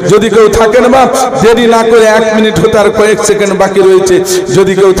দিবেন। যদি কেউ থাকেন বা দেরি না করে, 1 মিনিট হতে আর কয়েক সেকেন্ড বাকি রয়েছে,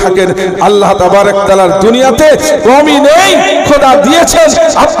 যদি কেউ থাকেন, আল্লাহ তাবারক তাআলার দুনিয়াতে কমই নেই, খোদা দিয়েছেন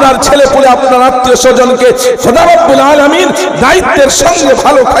আপনার ছেলে পুলে, আপনার আত্মীয় স্বজনকে খোদা রব্বুল আলামিন দায়িত্বের সঙ্গে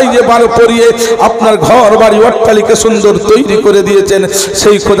ভালো খাইয়ে ভালো পরিয়ে আপনার ঘর বাড়ি অট্টালিকা সুন্দর তৈরি করে দিয়েছেন।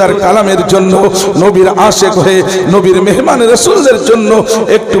 সেই খোদার কালামের জন্য, নবীর আশেক হয়ে নবীর মেহমান রাসূলদের জন্য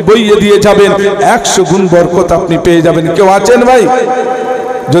একটু বইয়ে দিয়ে যাবেন, 100 গুণ বরকত আপনি পেয়ে যাবেন। কেউ আছেন ভাই?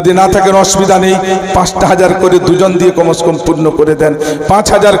 যদি না থাকেন অসুবিধা নেই, 5,000 করে দুজন দিয়ে কমসে কম পূর্ণ করে দেন।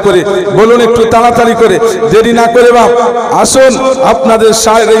 5,000 করে বলুন, একটু তাড়াতাড়ি করে, দেরি না করে। বাপ আসুন, আপনাদের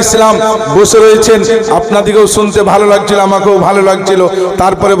শায়ের ইসলাম বসে রয়েছেন, আপনাদেরকেও শুনতে ভালো লাগছিল, আমাকেও ভালো লাগছিল।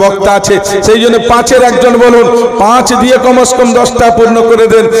 তারপরে বক্তা আছে, সেই জন্য 5-এর একজন বলুন, 5 দিয়ে কমসে কম 10টা পূর্ণ করে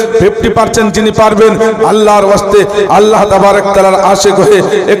দেন। 50% যিনি পারবেন আল্লাহর ওয়াস্তে, আল্লাহ তাবারক তাআলার আশিক হয়ে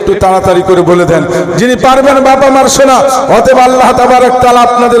একটু তাড়াতাড়ি করে বলে দেন। যিনি পারবেন বাবা আমার শোনা, অতএব আল্লাহ তাবারক তাআলা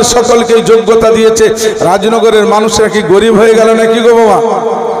আপনাদের সকলকে যোগ্যতা দিয়েছে। রাজনগরের মানুষরা কি গরিব হয়ে গেল নাকি গো বাবা?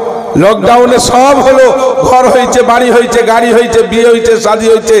 লকডাউনে সব হলো, ঘর হয়েছে, বাড়ি হয়েছে, গাড়ি হয়েছে, বিয়ে হয়েছে, শাদী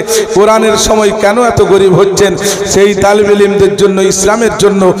হয়েছে। কোরআনের সময় কেন এত গরিব হচ্ছেন? সেই তালিবে ইলমদের জন্য, ইসলামের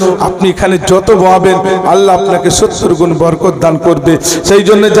জন্য আপনি এখানে যত বহাবেন, আল্লাহ আপনাকে 70 গুণ বরকত দান করবে। সেই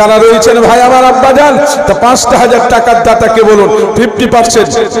জন্য যারা রয়েছেন ভাই আমার, আব্বা যান, তা 5,000 টাকার দাতাকে বলুন 50%,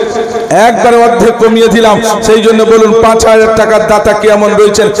 একবারে অর্ধেক কমিয়ে দিলাম। সেই জন্য বলুন 5,000 টাকার দাতা কেমন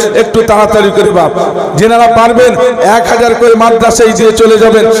রয়েছেন, একটু তাড়াতাড়ি করে বাপ। যেনারা পারবেন 1,000 করে মাদ্রাসায় দিয়ে চলে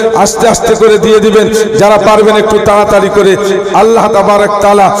যাবেন, আস্তে আস্তে করে দিয়ে দিবেন। যারা পারবেন একটু তাড়াতাড়ি করে। আল্লাহ তাবারক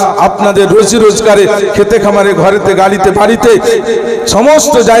তাআলা আপনাদের রুজি রোজগারে, খেতে খামারে, ঘরেতে, গাড়িতে, বাড়িতে,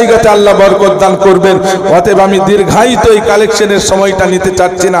 সমস্ত জায়গাতে আল্লাহ বরকত দান করবেন। অতএব আমি দীর্ঘায়িত এই কালেকশনের সময়টা নিতে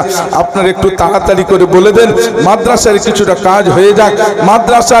চাচ্ছি না, আপনারা একটু তাড়াতাড়ি করে বলে দেন। মাদ্রাসার কিছুটা কাজ হয়ে যাক,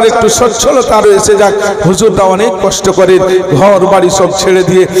 মাদ্রাসার একটু সচ্ছলতা এসে যাক। হুজুরটা অনেক কষ্ট করেন, ঘর বাড়ি সব ছেড়ে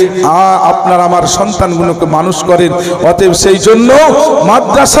দিয়ে আপনার আমার সন্তানগুলোকে মানুষ করেন। অতএব সেই জন্য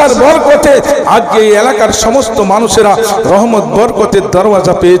মাদ্রাসার আসার বরকতে আজকে এই এলাকার সমস্ত মানুষেরা রহমত বরকতের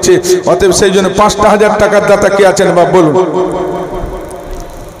দরওয়াজা পেয়েছে। অতএব সেই জন্য ৫,০০০ টাকার দাতা কে আছেন বা বলুন।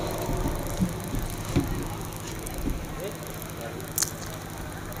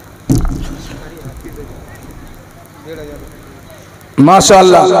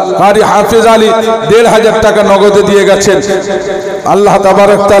 মাশাআল্লাহ কারি হাফিজ আলী ১৫০০ টাকা নগদে দিয়ে গেছেন। আল্লাহ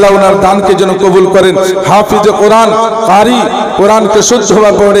তাবারক তাআলা ওনার দানকে যেন কবুল করেন। হাফিজ কোরআন কারি, কোরআনকে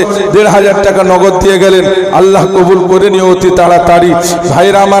শুদ্ধভাবে পড়ে ১৫০০ টাকা নগদ দিয়ে গেলেন। আল্লাহ কবুল করে নিও অতি তাড়াতাড়ি।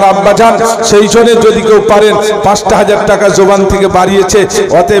 ভাইরা আমার, আব্বাজান সেই জন্য যদি কেউ পারেন ৫,০০০ টাকা জোবান থেকে বাড়িয়েছে।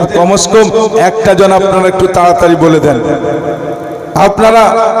 অতএব কমস কম একটা জন আপনারা একটু তাড়াতাড়ি বলে দেন। আপনারা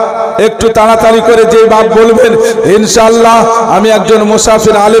একটু তাড়াতাড়ি করে যে বাপ বলবেন, ইনশাআল্লাহ আমি একজন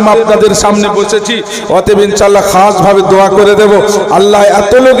মুসাফির আলেম আপনাদের সামনে বসেছি, অতএব ইনশাআল্লাহ খাস ভাবে দোয়া করে দেব। আল্লাহ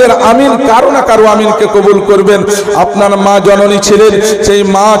এত লোকের আমিন কারো না কারো আমিনকে কবুল করবেন। আপনার মা জননী ছিলেন, সেই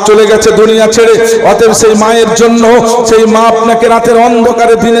মা চলে গেছে দুনিয়া ছেড়ে। অতএব সেই মায়ের জন্য, সেই মা আপনাকে রাতের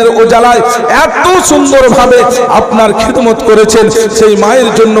অন্ধকারে দিনের উজালায় এত সুন্দরভাবে আপনার খিদমত করেছেন, সেই মায়ের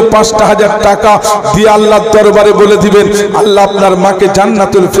জন্য ৫,০০০ টাকা দিয়ে আল্লাহর দরবারে বলে দিবেন, আল্লাহ আপনার মাকে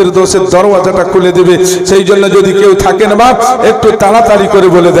জান্নাতুল ফিরদৌসের দরওয়াজাটা খুলে দিবে। সেই জন্য যদি কেউ থাকেন বাপ, একটু তাড়াতাড়ি করে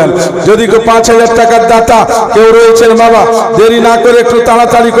বলে দেন। যদি কেউ ৫,০০০ টাকার দাতা কেউ রয়েছেন বাবা, দেরি না করে একটু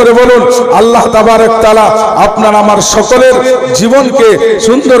তাড়াতাড়ি করে বলুন। আল্লাহ তাবারক তাআলা আপনার আমার সকলের জীবনকে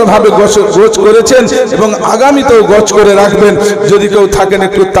সুন্দরভাবে গোছ করেছেন এবং আগামীতেও গোছ করে রাখবেন। যদি কেউ থাকেন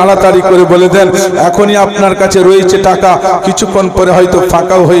একটু তাড়াতাড়ি করে বলে দেন। এখনই আপনার কাছে রয়েছে টাকা, কিছুক্ষণ পরে হয়তো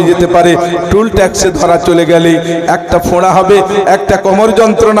ফাঁকাও হয়ে যেতে পারে। টুল ট্যাক্সে ধরা চলে গেলেই একটা ফোঁড়া হবে, একটা কোমর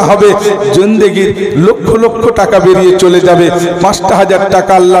যন্ত্রণা হবে, জিন্দেগির লক্ষ লক্ষ টাকা বেরিয়ে চলে যাবে। ৫,০০০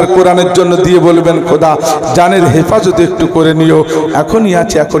 টাকা আল্লাহর কোরআনের জন্য দিয়ে বলবেন, খোদা জানের হেফাজত একটু করে নিও। এখনই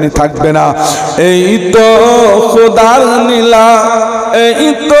আছে, এখনই থাকবে না। এই তো খোদার নীলা, এই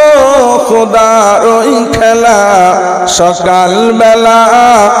তো খোদার ওই খেলা, সকাল বেলা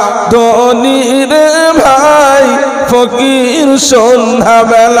ধনীর ভাই ফকির সন্ধ্যা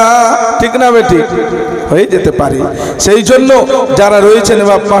বেলা। ঠিক না বেটি? হয়ে যেতে পারে। সেই জন্য যারা রয়েছেন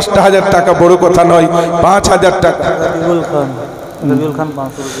বা ৫,০০০ টাকা বড় কথা নয়, ৫,০০০ টাকা।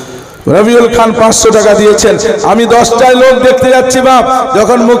 রবিউল খান ৫০০ টাকা দিয়েছেন। আমি ১০টায় লোক দেখতে যাচ্ছি বাপ,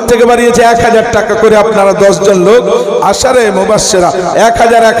 যখন মুখ থেকে বাড়িয়েছে ১,০০০ টাকা করে। আপনারা ১০ জন লোক আশারে মুবাশশিরা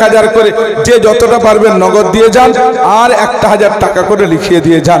 ১,০০০ করে যে যতটা পারবেন নগদ দিয়ে যান, আর ১,০০০ টাকা করে লিখিয়ে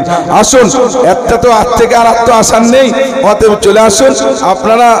দিয়ে যান। আসুন, একটা তো আর থেকে আর তো আসান নেই। অতএব চলে আসুন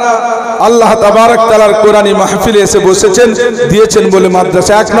আপনারা। আল্লাহ তাবারক তাআলার কোরআনী মাহফিলে এসে বসেছেন, দিয়েছেন বলে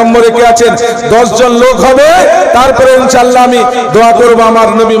মাদ্রাসা ১ নম্বরে কে আছেন? ১০ জন লোক হবে, তারপরে ইনশাআল্লাহ আমি দোয়া করব। আমার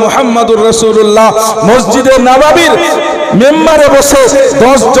নবী মুহাম্মদুর রাসূলুল্লাহ মসজিদে নববীর মেম্বারে বসে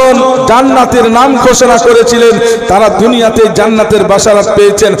 ১০ জন জান্নাতের নাম ঘোষণা করেছিলেন, তারা দুনিয়াতে জান্নাতের বাশারাত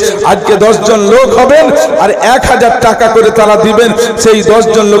পেয়েছেন। আজকে ১০ জন লোক হবেন আর ১,০০০ টাকা করে তারা দিবেন। সেই ১০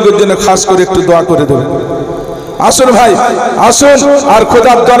 জন লোকের জন্য খাস করে একটু দোয়া করে দেবেন। আসুন ভাই, আসুন। আর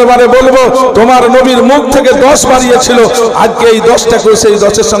খোদার দরবারে বলবো, তোমার নবীর মুখ থেকে ১০ বাড়িয়েছিল, আজকে এই ১০টা করে সেই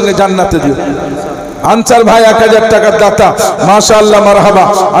 ১০-এর সঙ্গে জান্নাতে দিও। আনসার ভাই ১,০০০ টাকার দাতা, মাশাআল্লাহ, মারহাবা,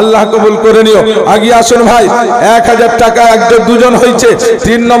 আল্লাহ কবুল করে নিও। আগে আসুন ভাই, ১,০০০ টাকা একজন দুজন হয়েছে।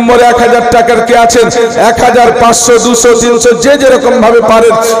 ৩ নম্বরে ১,০০০ টাকার কে আছেন? ১,০০০, ৫০০, ২০০, ৩০০, যে যেরকম ভাবে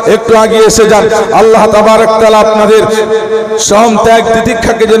পারেন একটু আগে এসে যান। আল্লাহ তাবারক তাআলা আপনাদের শ্রম ত্যাগ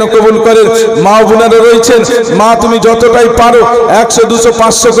তিতিক্ষাকে যেন কবুল করেন। মা বোনেরা রয়েছেন, মা তুমি যতটাই পারো ১০০, ২০০,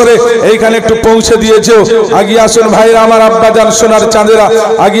 ৫০০ করে এইখানে একটু পৌঁছে দিয়েছো। আগে আসুন ভাইরা আমার, আব্বাজান সোনার চাঁদেরা,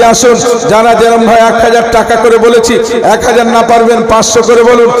 আগে আসুন। যারা যেরকম ভাই ১,০০০ টাকা করে বলেছি, ১,০০০ না পারবেন ৫০০ করে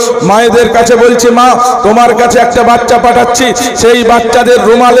বলুন। মায়েদের কাছে বলছি, মা তোমার কাছে একটা বাচ্চা পাঠাচ্ছি, সেই বাচ্চাদের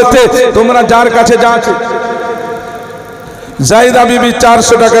রুমালেতে তোমরা যার কাছে যা আছে। জাইদা বিবি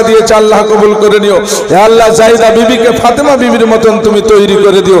 ৪০০ টাকা দিয়েছে, আল্লাহ কবুল করে নিও। হে আল্লাহ, জাইদা বিবিকে ফাতেমা বিবির মতন তুমি তৈরি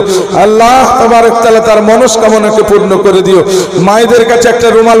করে দিও। আল্লাহ তাবারক তাআলা তার মনস্কামনাকে পূর্ণ করে দিও। মায়েদের কাছে একটা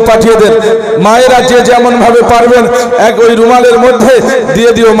রুমাল পাঠিয়ে দেন। মায়েরা যে যেমন ভাবে পারবেন ওই রুমালের মধ্যে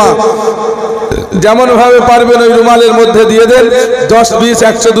দিয়ে দিও। মা যেমন ভাবে পারবেন ওই রুমালের মধ্যে দিয়ে দেন। ১০, ২০,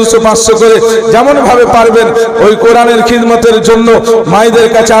 ১০০, ২০০, ৫০০ করে যেমন ভাবে পারবেন ওই কোরআনের খিদমতের জন্য মায়েদের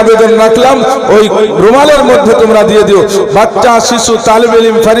কাছে আবেদন রাখলাম, ওই রুমালের মধ্যে তোমরা দিয়ে দিও। বাচ্চা, শিশু, তালিবে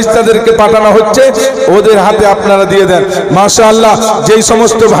ইলম ফেরেশতাদেরকে পাঠানো হচ্ছে, ওদের হাতে আপনারা দিয়ে দেন। মাশাআল্লাহ, যেই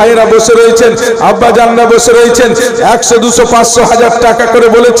সমস্ত ভাইয়েরা বসে রয়েছেন, আব্বা জানরা বসে রয়েছেন, ১০০, ২০০, ৫০০, ১,০০০ টাকা করে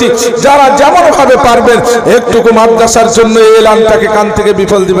বলেছি। যারা যেমন ভাবে পারবেন একটুকু মাদ্রাসার জন্য এই এলানটাকে কান থেকে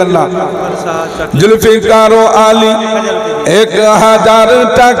বিফল দিবেন না। জুলফিকার আলী ১,০০০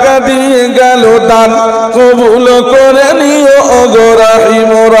 টাকা দিয়ে গেল দান, কবুল করে নিও ওগো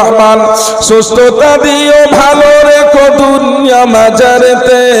রহিম রহমান। সুস্থতা দিও, ভালো রেখো রেখো দুনিয়া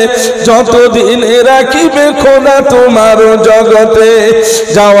মাজারেতে, যতদিন রাখিবে খোদা তোমার জগতে,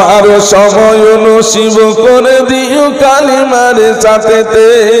 যাওয়ার সময় নসিব করে দিও কালিমার সাথেতে।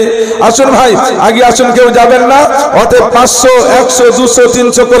 আসুন ভাই, আগে আসুন, কেউ যাবেন না। অতএব 500, 100, 200,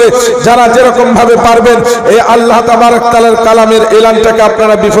 300 করে যারা যেরকম ভাবে পারবেন এই আল্লাহ তাবারক তাআলার কালামের এলানটাকে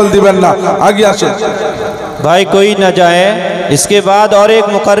আপনারা বিফল দিবেন না। আগে আসুন भाई, कोई न जाए। इसके बाद और एक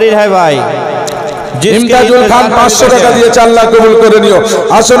मुकर्रिर है भाई, ইমতাজুল খান 500 টাকা দিয়েছে, আল্লাহ কবুল করে নিও।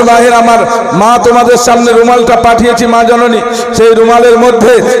 আসুন বাহির আমার মা, তোমাদের সামনে রুমালটা পাঠিয়েছি মা জননী, সেই রুমালের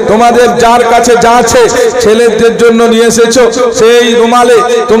মধ্যে তোমাদের যার কাছে যা আছে ছেলেদের জন্য নিয়ে এসেছো, সেই রুমালে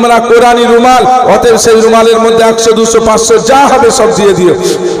তোমরা কোরআনী রুমাল, অতএব সেই রুমালের মধ্যে 100, 200, 500 যা হবে সব দিয়ে দিও।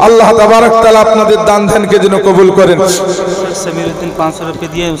 আল্লাহ তাবারক তাআলা আপনাদের দান ধ্যানকে যেন কবুল করেন। समीरुद्दीन 500 रुपये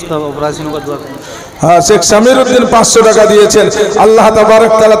दिए, उसका ऑपरेशन का दुआ करें। হ্যাঁ, শেখ সামিরউদ্দিন 500 টাকা দিয়েছেন, আল্লাহ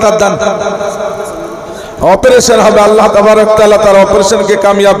তাবারক তাআলা তার দান অপারেশন হবে, আল্লাহ তাবারক তাআলা তার অপারেশনকে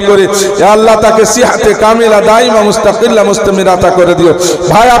কামিয়াব করে আল্লাহ তাকে সিহাতে কামিলা দাইমা মুস্তাকিল্লা মুস্তামিরা আতা করে দিও।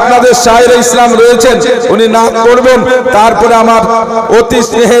 ভাই, আপনাদের শায়ের ইসলাম রয়েছেন, উনি নাত করবেন। তারপরে আমার অতি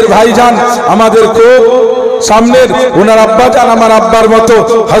স্নেহের ভাইজান, আমাদের খুব সামনের ওনার আব্বাজান, আমার আব্বার মতো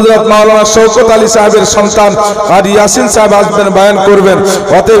হযরত মাওলানা শওকত আলী সাহেবের সন্তান আর ইয়াসিন সাহেব আসবেন, বয়ান করবেন।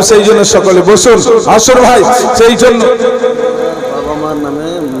 অতএব সেই জন্য সকলে বসুন। আসুন ভাই, সেই জন্য বাবা মার নামে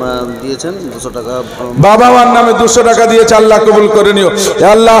দিয়েছেন 200 টাকা, বাবা মার নামে 200 টাকা দিয়েছে, আল্লাহ কবুল করে নিও।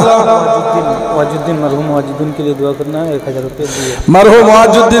 আল্লাহ ওয়াজুদ্দিন মরহুম ওয়াজুদ্দিন के लिए दुआ करना है। 1000 रुपये दिए। মরহুম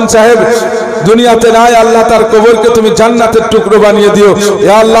ওয়াজুদ্দিন সাহেব দুনিয়াতে নাই, আল্লাহ তার কবরকে তুমি জান্নাতের টুকরো বানিয়ে দিও।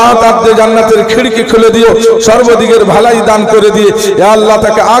 ইয়া আল্লাহ, তাকে জান্নাতের খিড়কি খুলে দিও, সর্বদিকের ভালাই দান করে দিয়ে ইয়া আল্লাহ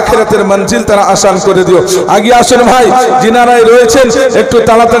তাকে আখিরাতের মঞ্জিল তারা আসান করে দিও। আগে আসুন ভাই, যিনারাই রয়েছেন একটু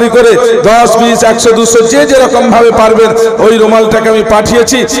তাড়াতাড়ি করে 10, 20, 100, 200 যে যেরকম ভাবে পারবেন ওই রুমালটাকে আমি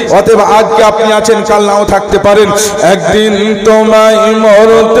পাঠিয়েছি। অতএব আজকে আপনি আছেন, কাল নাও থাকতে পারেন। একদিন তোমায়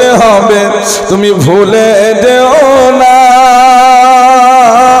মরতে হবে, তুমি ভুলে যেও না,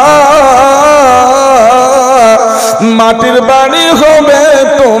 মাটির বাড়ি হবে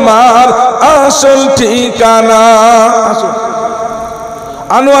তোমার আসল ঠিকানা।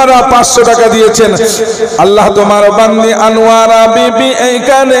 আনোয়ারা 500 টাকা দিয়েছেন, আল্লাহ তোমার বান্দি আনোয়ারা বিবি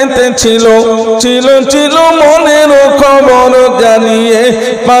এইখানেতে ছিল ছিল ছিল মনের খবর জানিয়ে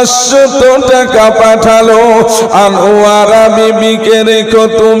 500 টাকা পাঠালো। আনোয়ারা বিবিকে রেখো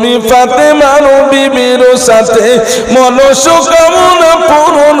তুমি ফাতেমার বিবির সাথে, মনস্কামনা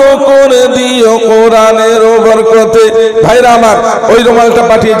পূরণ করে দিও কোরআনের বরকতে। ভাইরা আমার, ওই রুমালটা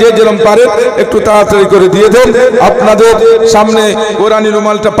পাঠিয়ে যে যেরকম পারেন একটু তাড়াতাড়ি করে দিয়ে দেন। আপনাদের সামনে কোরআনী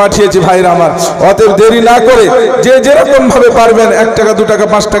রুমালটা পাঠিয়েছি ভাইরা আমার, অতএব দেরি না করে যে যেরকম ভাবে পারবেন 1 টাকা, 2 টাকা,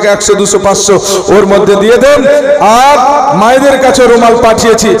 5 টাকা, 100, 200, 500 ওর মধ্যে দিয়ে দেন। আর মায়েদের কাছে রুমাল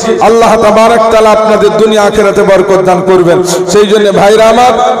পাঠিয়েছি, আল্লাহ তাবারক তাআলা আপনাদের দুনিয়া আখিরাতে বরকত দান করবেন। সেই জন্য ভাইরা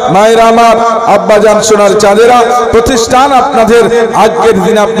আমার, মায়েরা আমার, আব্বাজান, সোনার চাঁদেরা, প্রতিষ্ঠান আপনাদের আজকের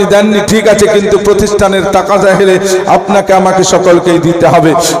দিনে আপনি দেননি ঠিক আছে, কিন্তু প্রতিষ্ঠানের টাকা চাইলে আপনাকে আমাকে সকলকেই দিতে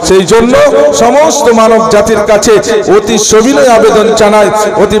হবে। সেই জন্য সমস্ত মানব জাতির কাছে অতি সবিনয় আবেদন জানাই,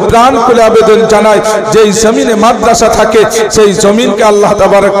 অতি প্রাণ খুলে আবেদন জানাই, যেই জমিনে মাদ্রাসা থাকে সেই জমিনকে আল্লাহ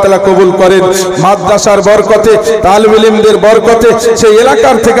তাবারক তাআলা কবুল করেন। মাদ্রাসার বরকতে, তালিব ইলমদের বরকতে সেই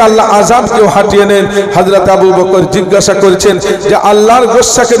এলাকার থেকে আল্লাহ আযাবকেও হাটিয়ে নেন। হযরত আবু বকর জিজ্ঞাসা করেছেন যে আল্লাহর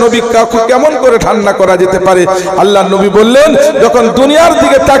গোসাকে নবী কেমন করে ঠান্ডা করা যেতে পারে? আল্লাহর নবী বললেন, যখন দুনিয়ার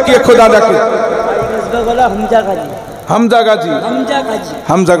দিকে তাকিয়ে খোদা ডাকে। হামজা গাজী,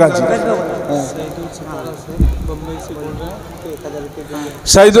 হামজা গাজী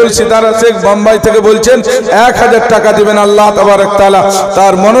সাইদুল সিতারা শেখ বোম্বাই থেকে বলছেন 1000 টাকা দিবেন, আল্লাহ তাবারক তাআলা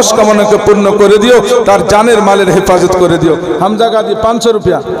তার মনস্কামনাকে পূর্ণ করে দিও, তার জানের মালের হেফাজত করে দিও। হামজা গাজী 500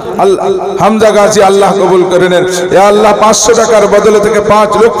 রুপিয়া, হামজা গাজী আল্লাহ কবুল করে নেন। ইয়া আল্লাহ 500 টাকার বদলে থেকে 5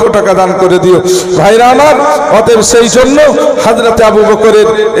 লক্ষ টাকা দান করে দিও। ভাইরা আমার, অতএব সেই জন্য হযরত আবু বকরের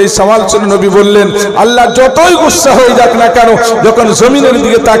এই সওয়াল শুনে নবী বললেন, আল্লাহ যতই গুসা হয়ে যাক না কেন, যখন জমিনের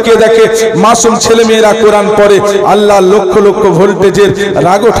দিকে তাকিয়ে দেখে মাসুম ছেলে মেয়েরা কোরআন পড়ে, আল্লাহ লক্ষ লক্ষ ভোল্টেজের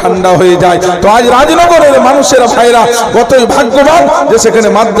রাগও ঠান্ডা হয়ে যায়। তো আজ রাজনগরের মানুষেরা ভাইরা কতই ভাগ্যবান যে সেখানে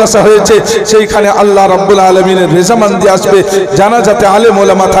মাদ্রাসা হয়েছে, সেইখানে আল্লাহ রাব্বুল আলামিনের রেজামন্দি আসবে, জানাজাতে আলেম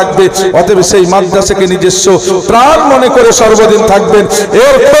ওলামা থাকবে। অতএব সেই মাদ্রাসাকে নিজস্ব প্রাণ মনে করে সর্বদিন থাকবেন।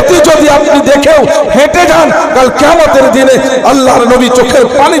 এর প্রতি যদি আপনি দেখেও হেঁটে যান, কাল কিয়ামতের দিনে আল্লাহর নবী চোখের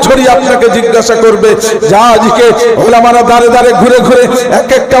পানি ঝরিয়ে আপনাকে জিজ্ঞাসা করবে, যা আজকে ওলামারা দাঁড়ে দাঁড়ে ঘুরে ঘুরে, এক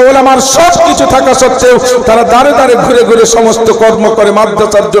একটা ওলামার সব কিছু থাকা সত্ত্বেও তারা দাঁড়ে দাঁড়ে ঘুরে ঘুরে সমস্ত কর্ম করে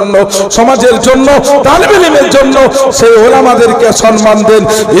মাদ্রাসার জন্য, সমাজের জন্য, তালিবে ইলমের জন্য সেই ওলামাদেরকে সম্মান দেন,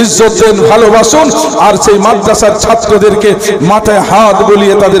 ইজ্জত দেন, ভালোবাসুন। আর সেই মাদ্রাসার ছাত্রদেরকে মাথায় হাত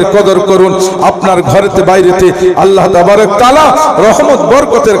বুলিয়ে তাদের কদর করুন। আপনার ঘরেতে বাইরেতে আল্লাহ তাবারক তাআলা রহমত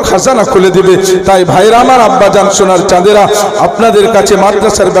বরকতের খাজানা খুলে দিবে। তাই ভাইরা আমার, আব্বাজান, সোনার চাঁদেরা, আপনাদের কাছে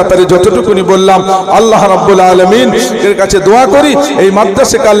মাদ্রাসার ব্যাপারে যতটুকুনি বললাম, আল্লাহ রাব্বুল আলামিন এর কাছে দোয়া করি এই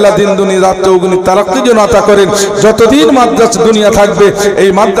মাদ্রাসাকে আল্লাহ দিন দুনিয়া রাত চৌগুনি তারাক্কি যেন আতা করেন। যতদিন মাদ্রাসা দুনিয়া থাকবে এই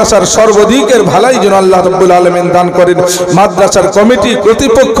মাদ্রাসার সর্বদিকের ভালাই যেন আল্লাহ রাব্বুল আলামিন দান করেন। মাদ্রাসার কমিটি,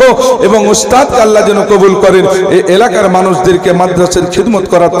 কর্তৃপক্ষ এবং উস্তাদকে আল্লাহ যেন কবুল করেন। এই এলাকার মানুষদেরকে মাদ্রাসার খিদমত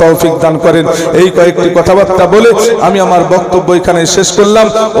করার তৌফিক দান করেন। এই কয়েকটি কথাবার্তা বলে আমি আমার বক্তব্য এখানে শেষ করলাম।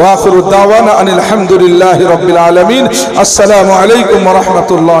 ওয়া আখিরু দাওয়ানা আনিল হামদুলিল্লাহি রাব্বিল আলামিন। আসসালামু আলাইকুম ওয়া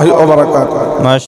রাহমাতুল্লাহি ওয়া বারাকাতুহু।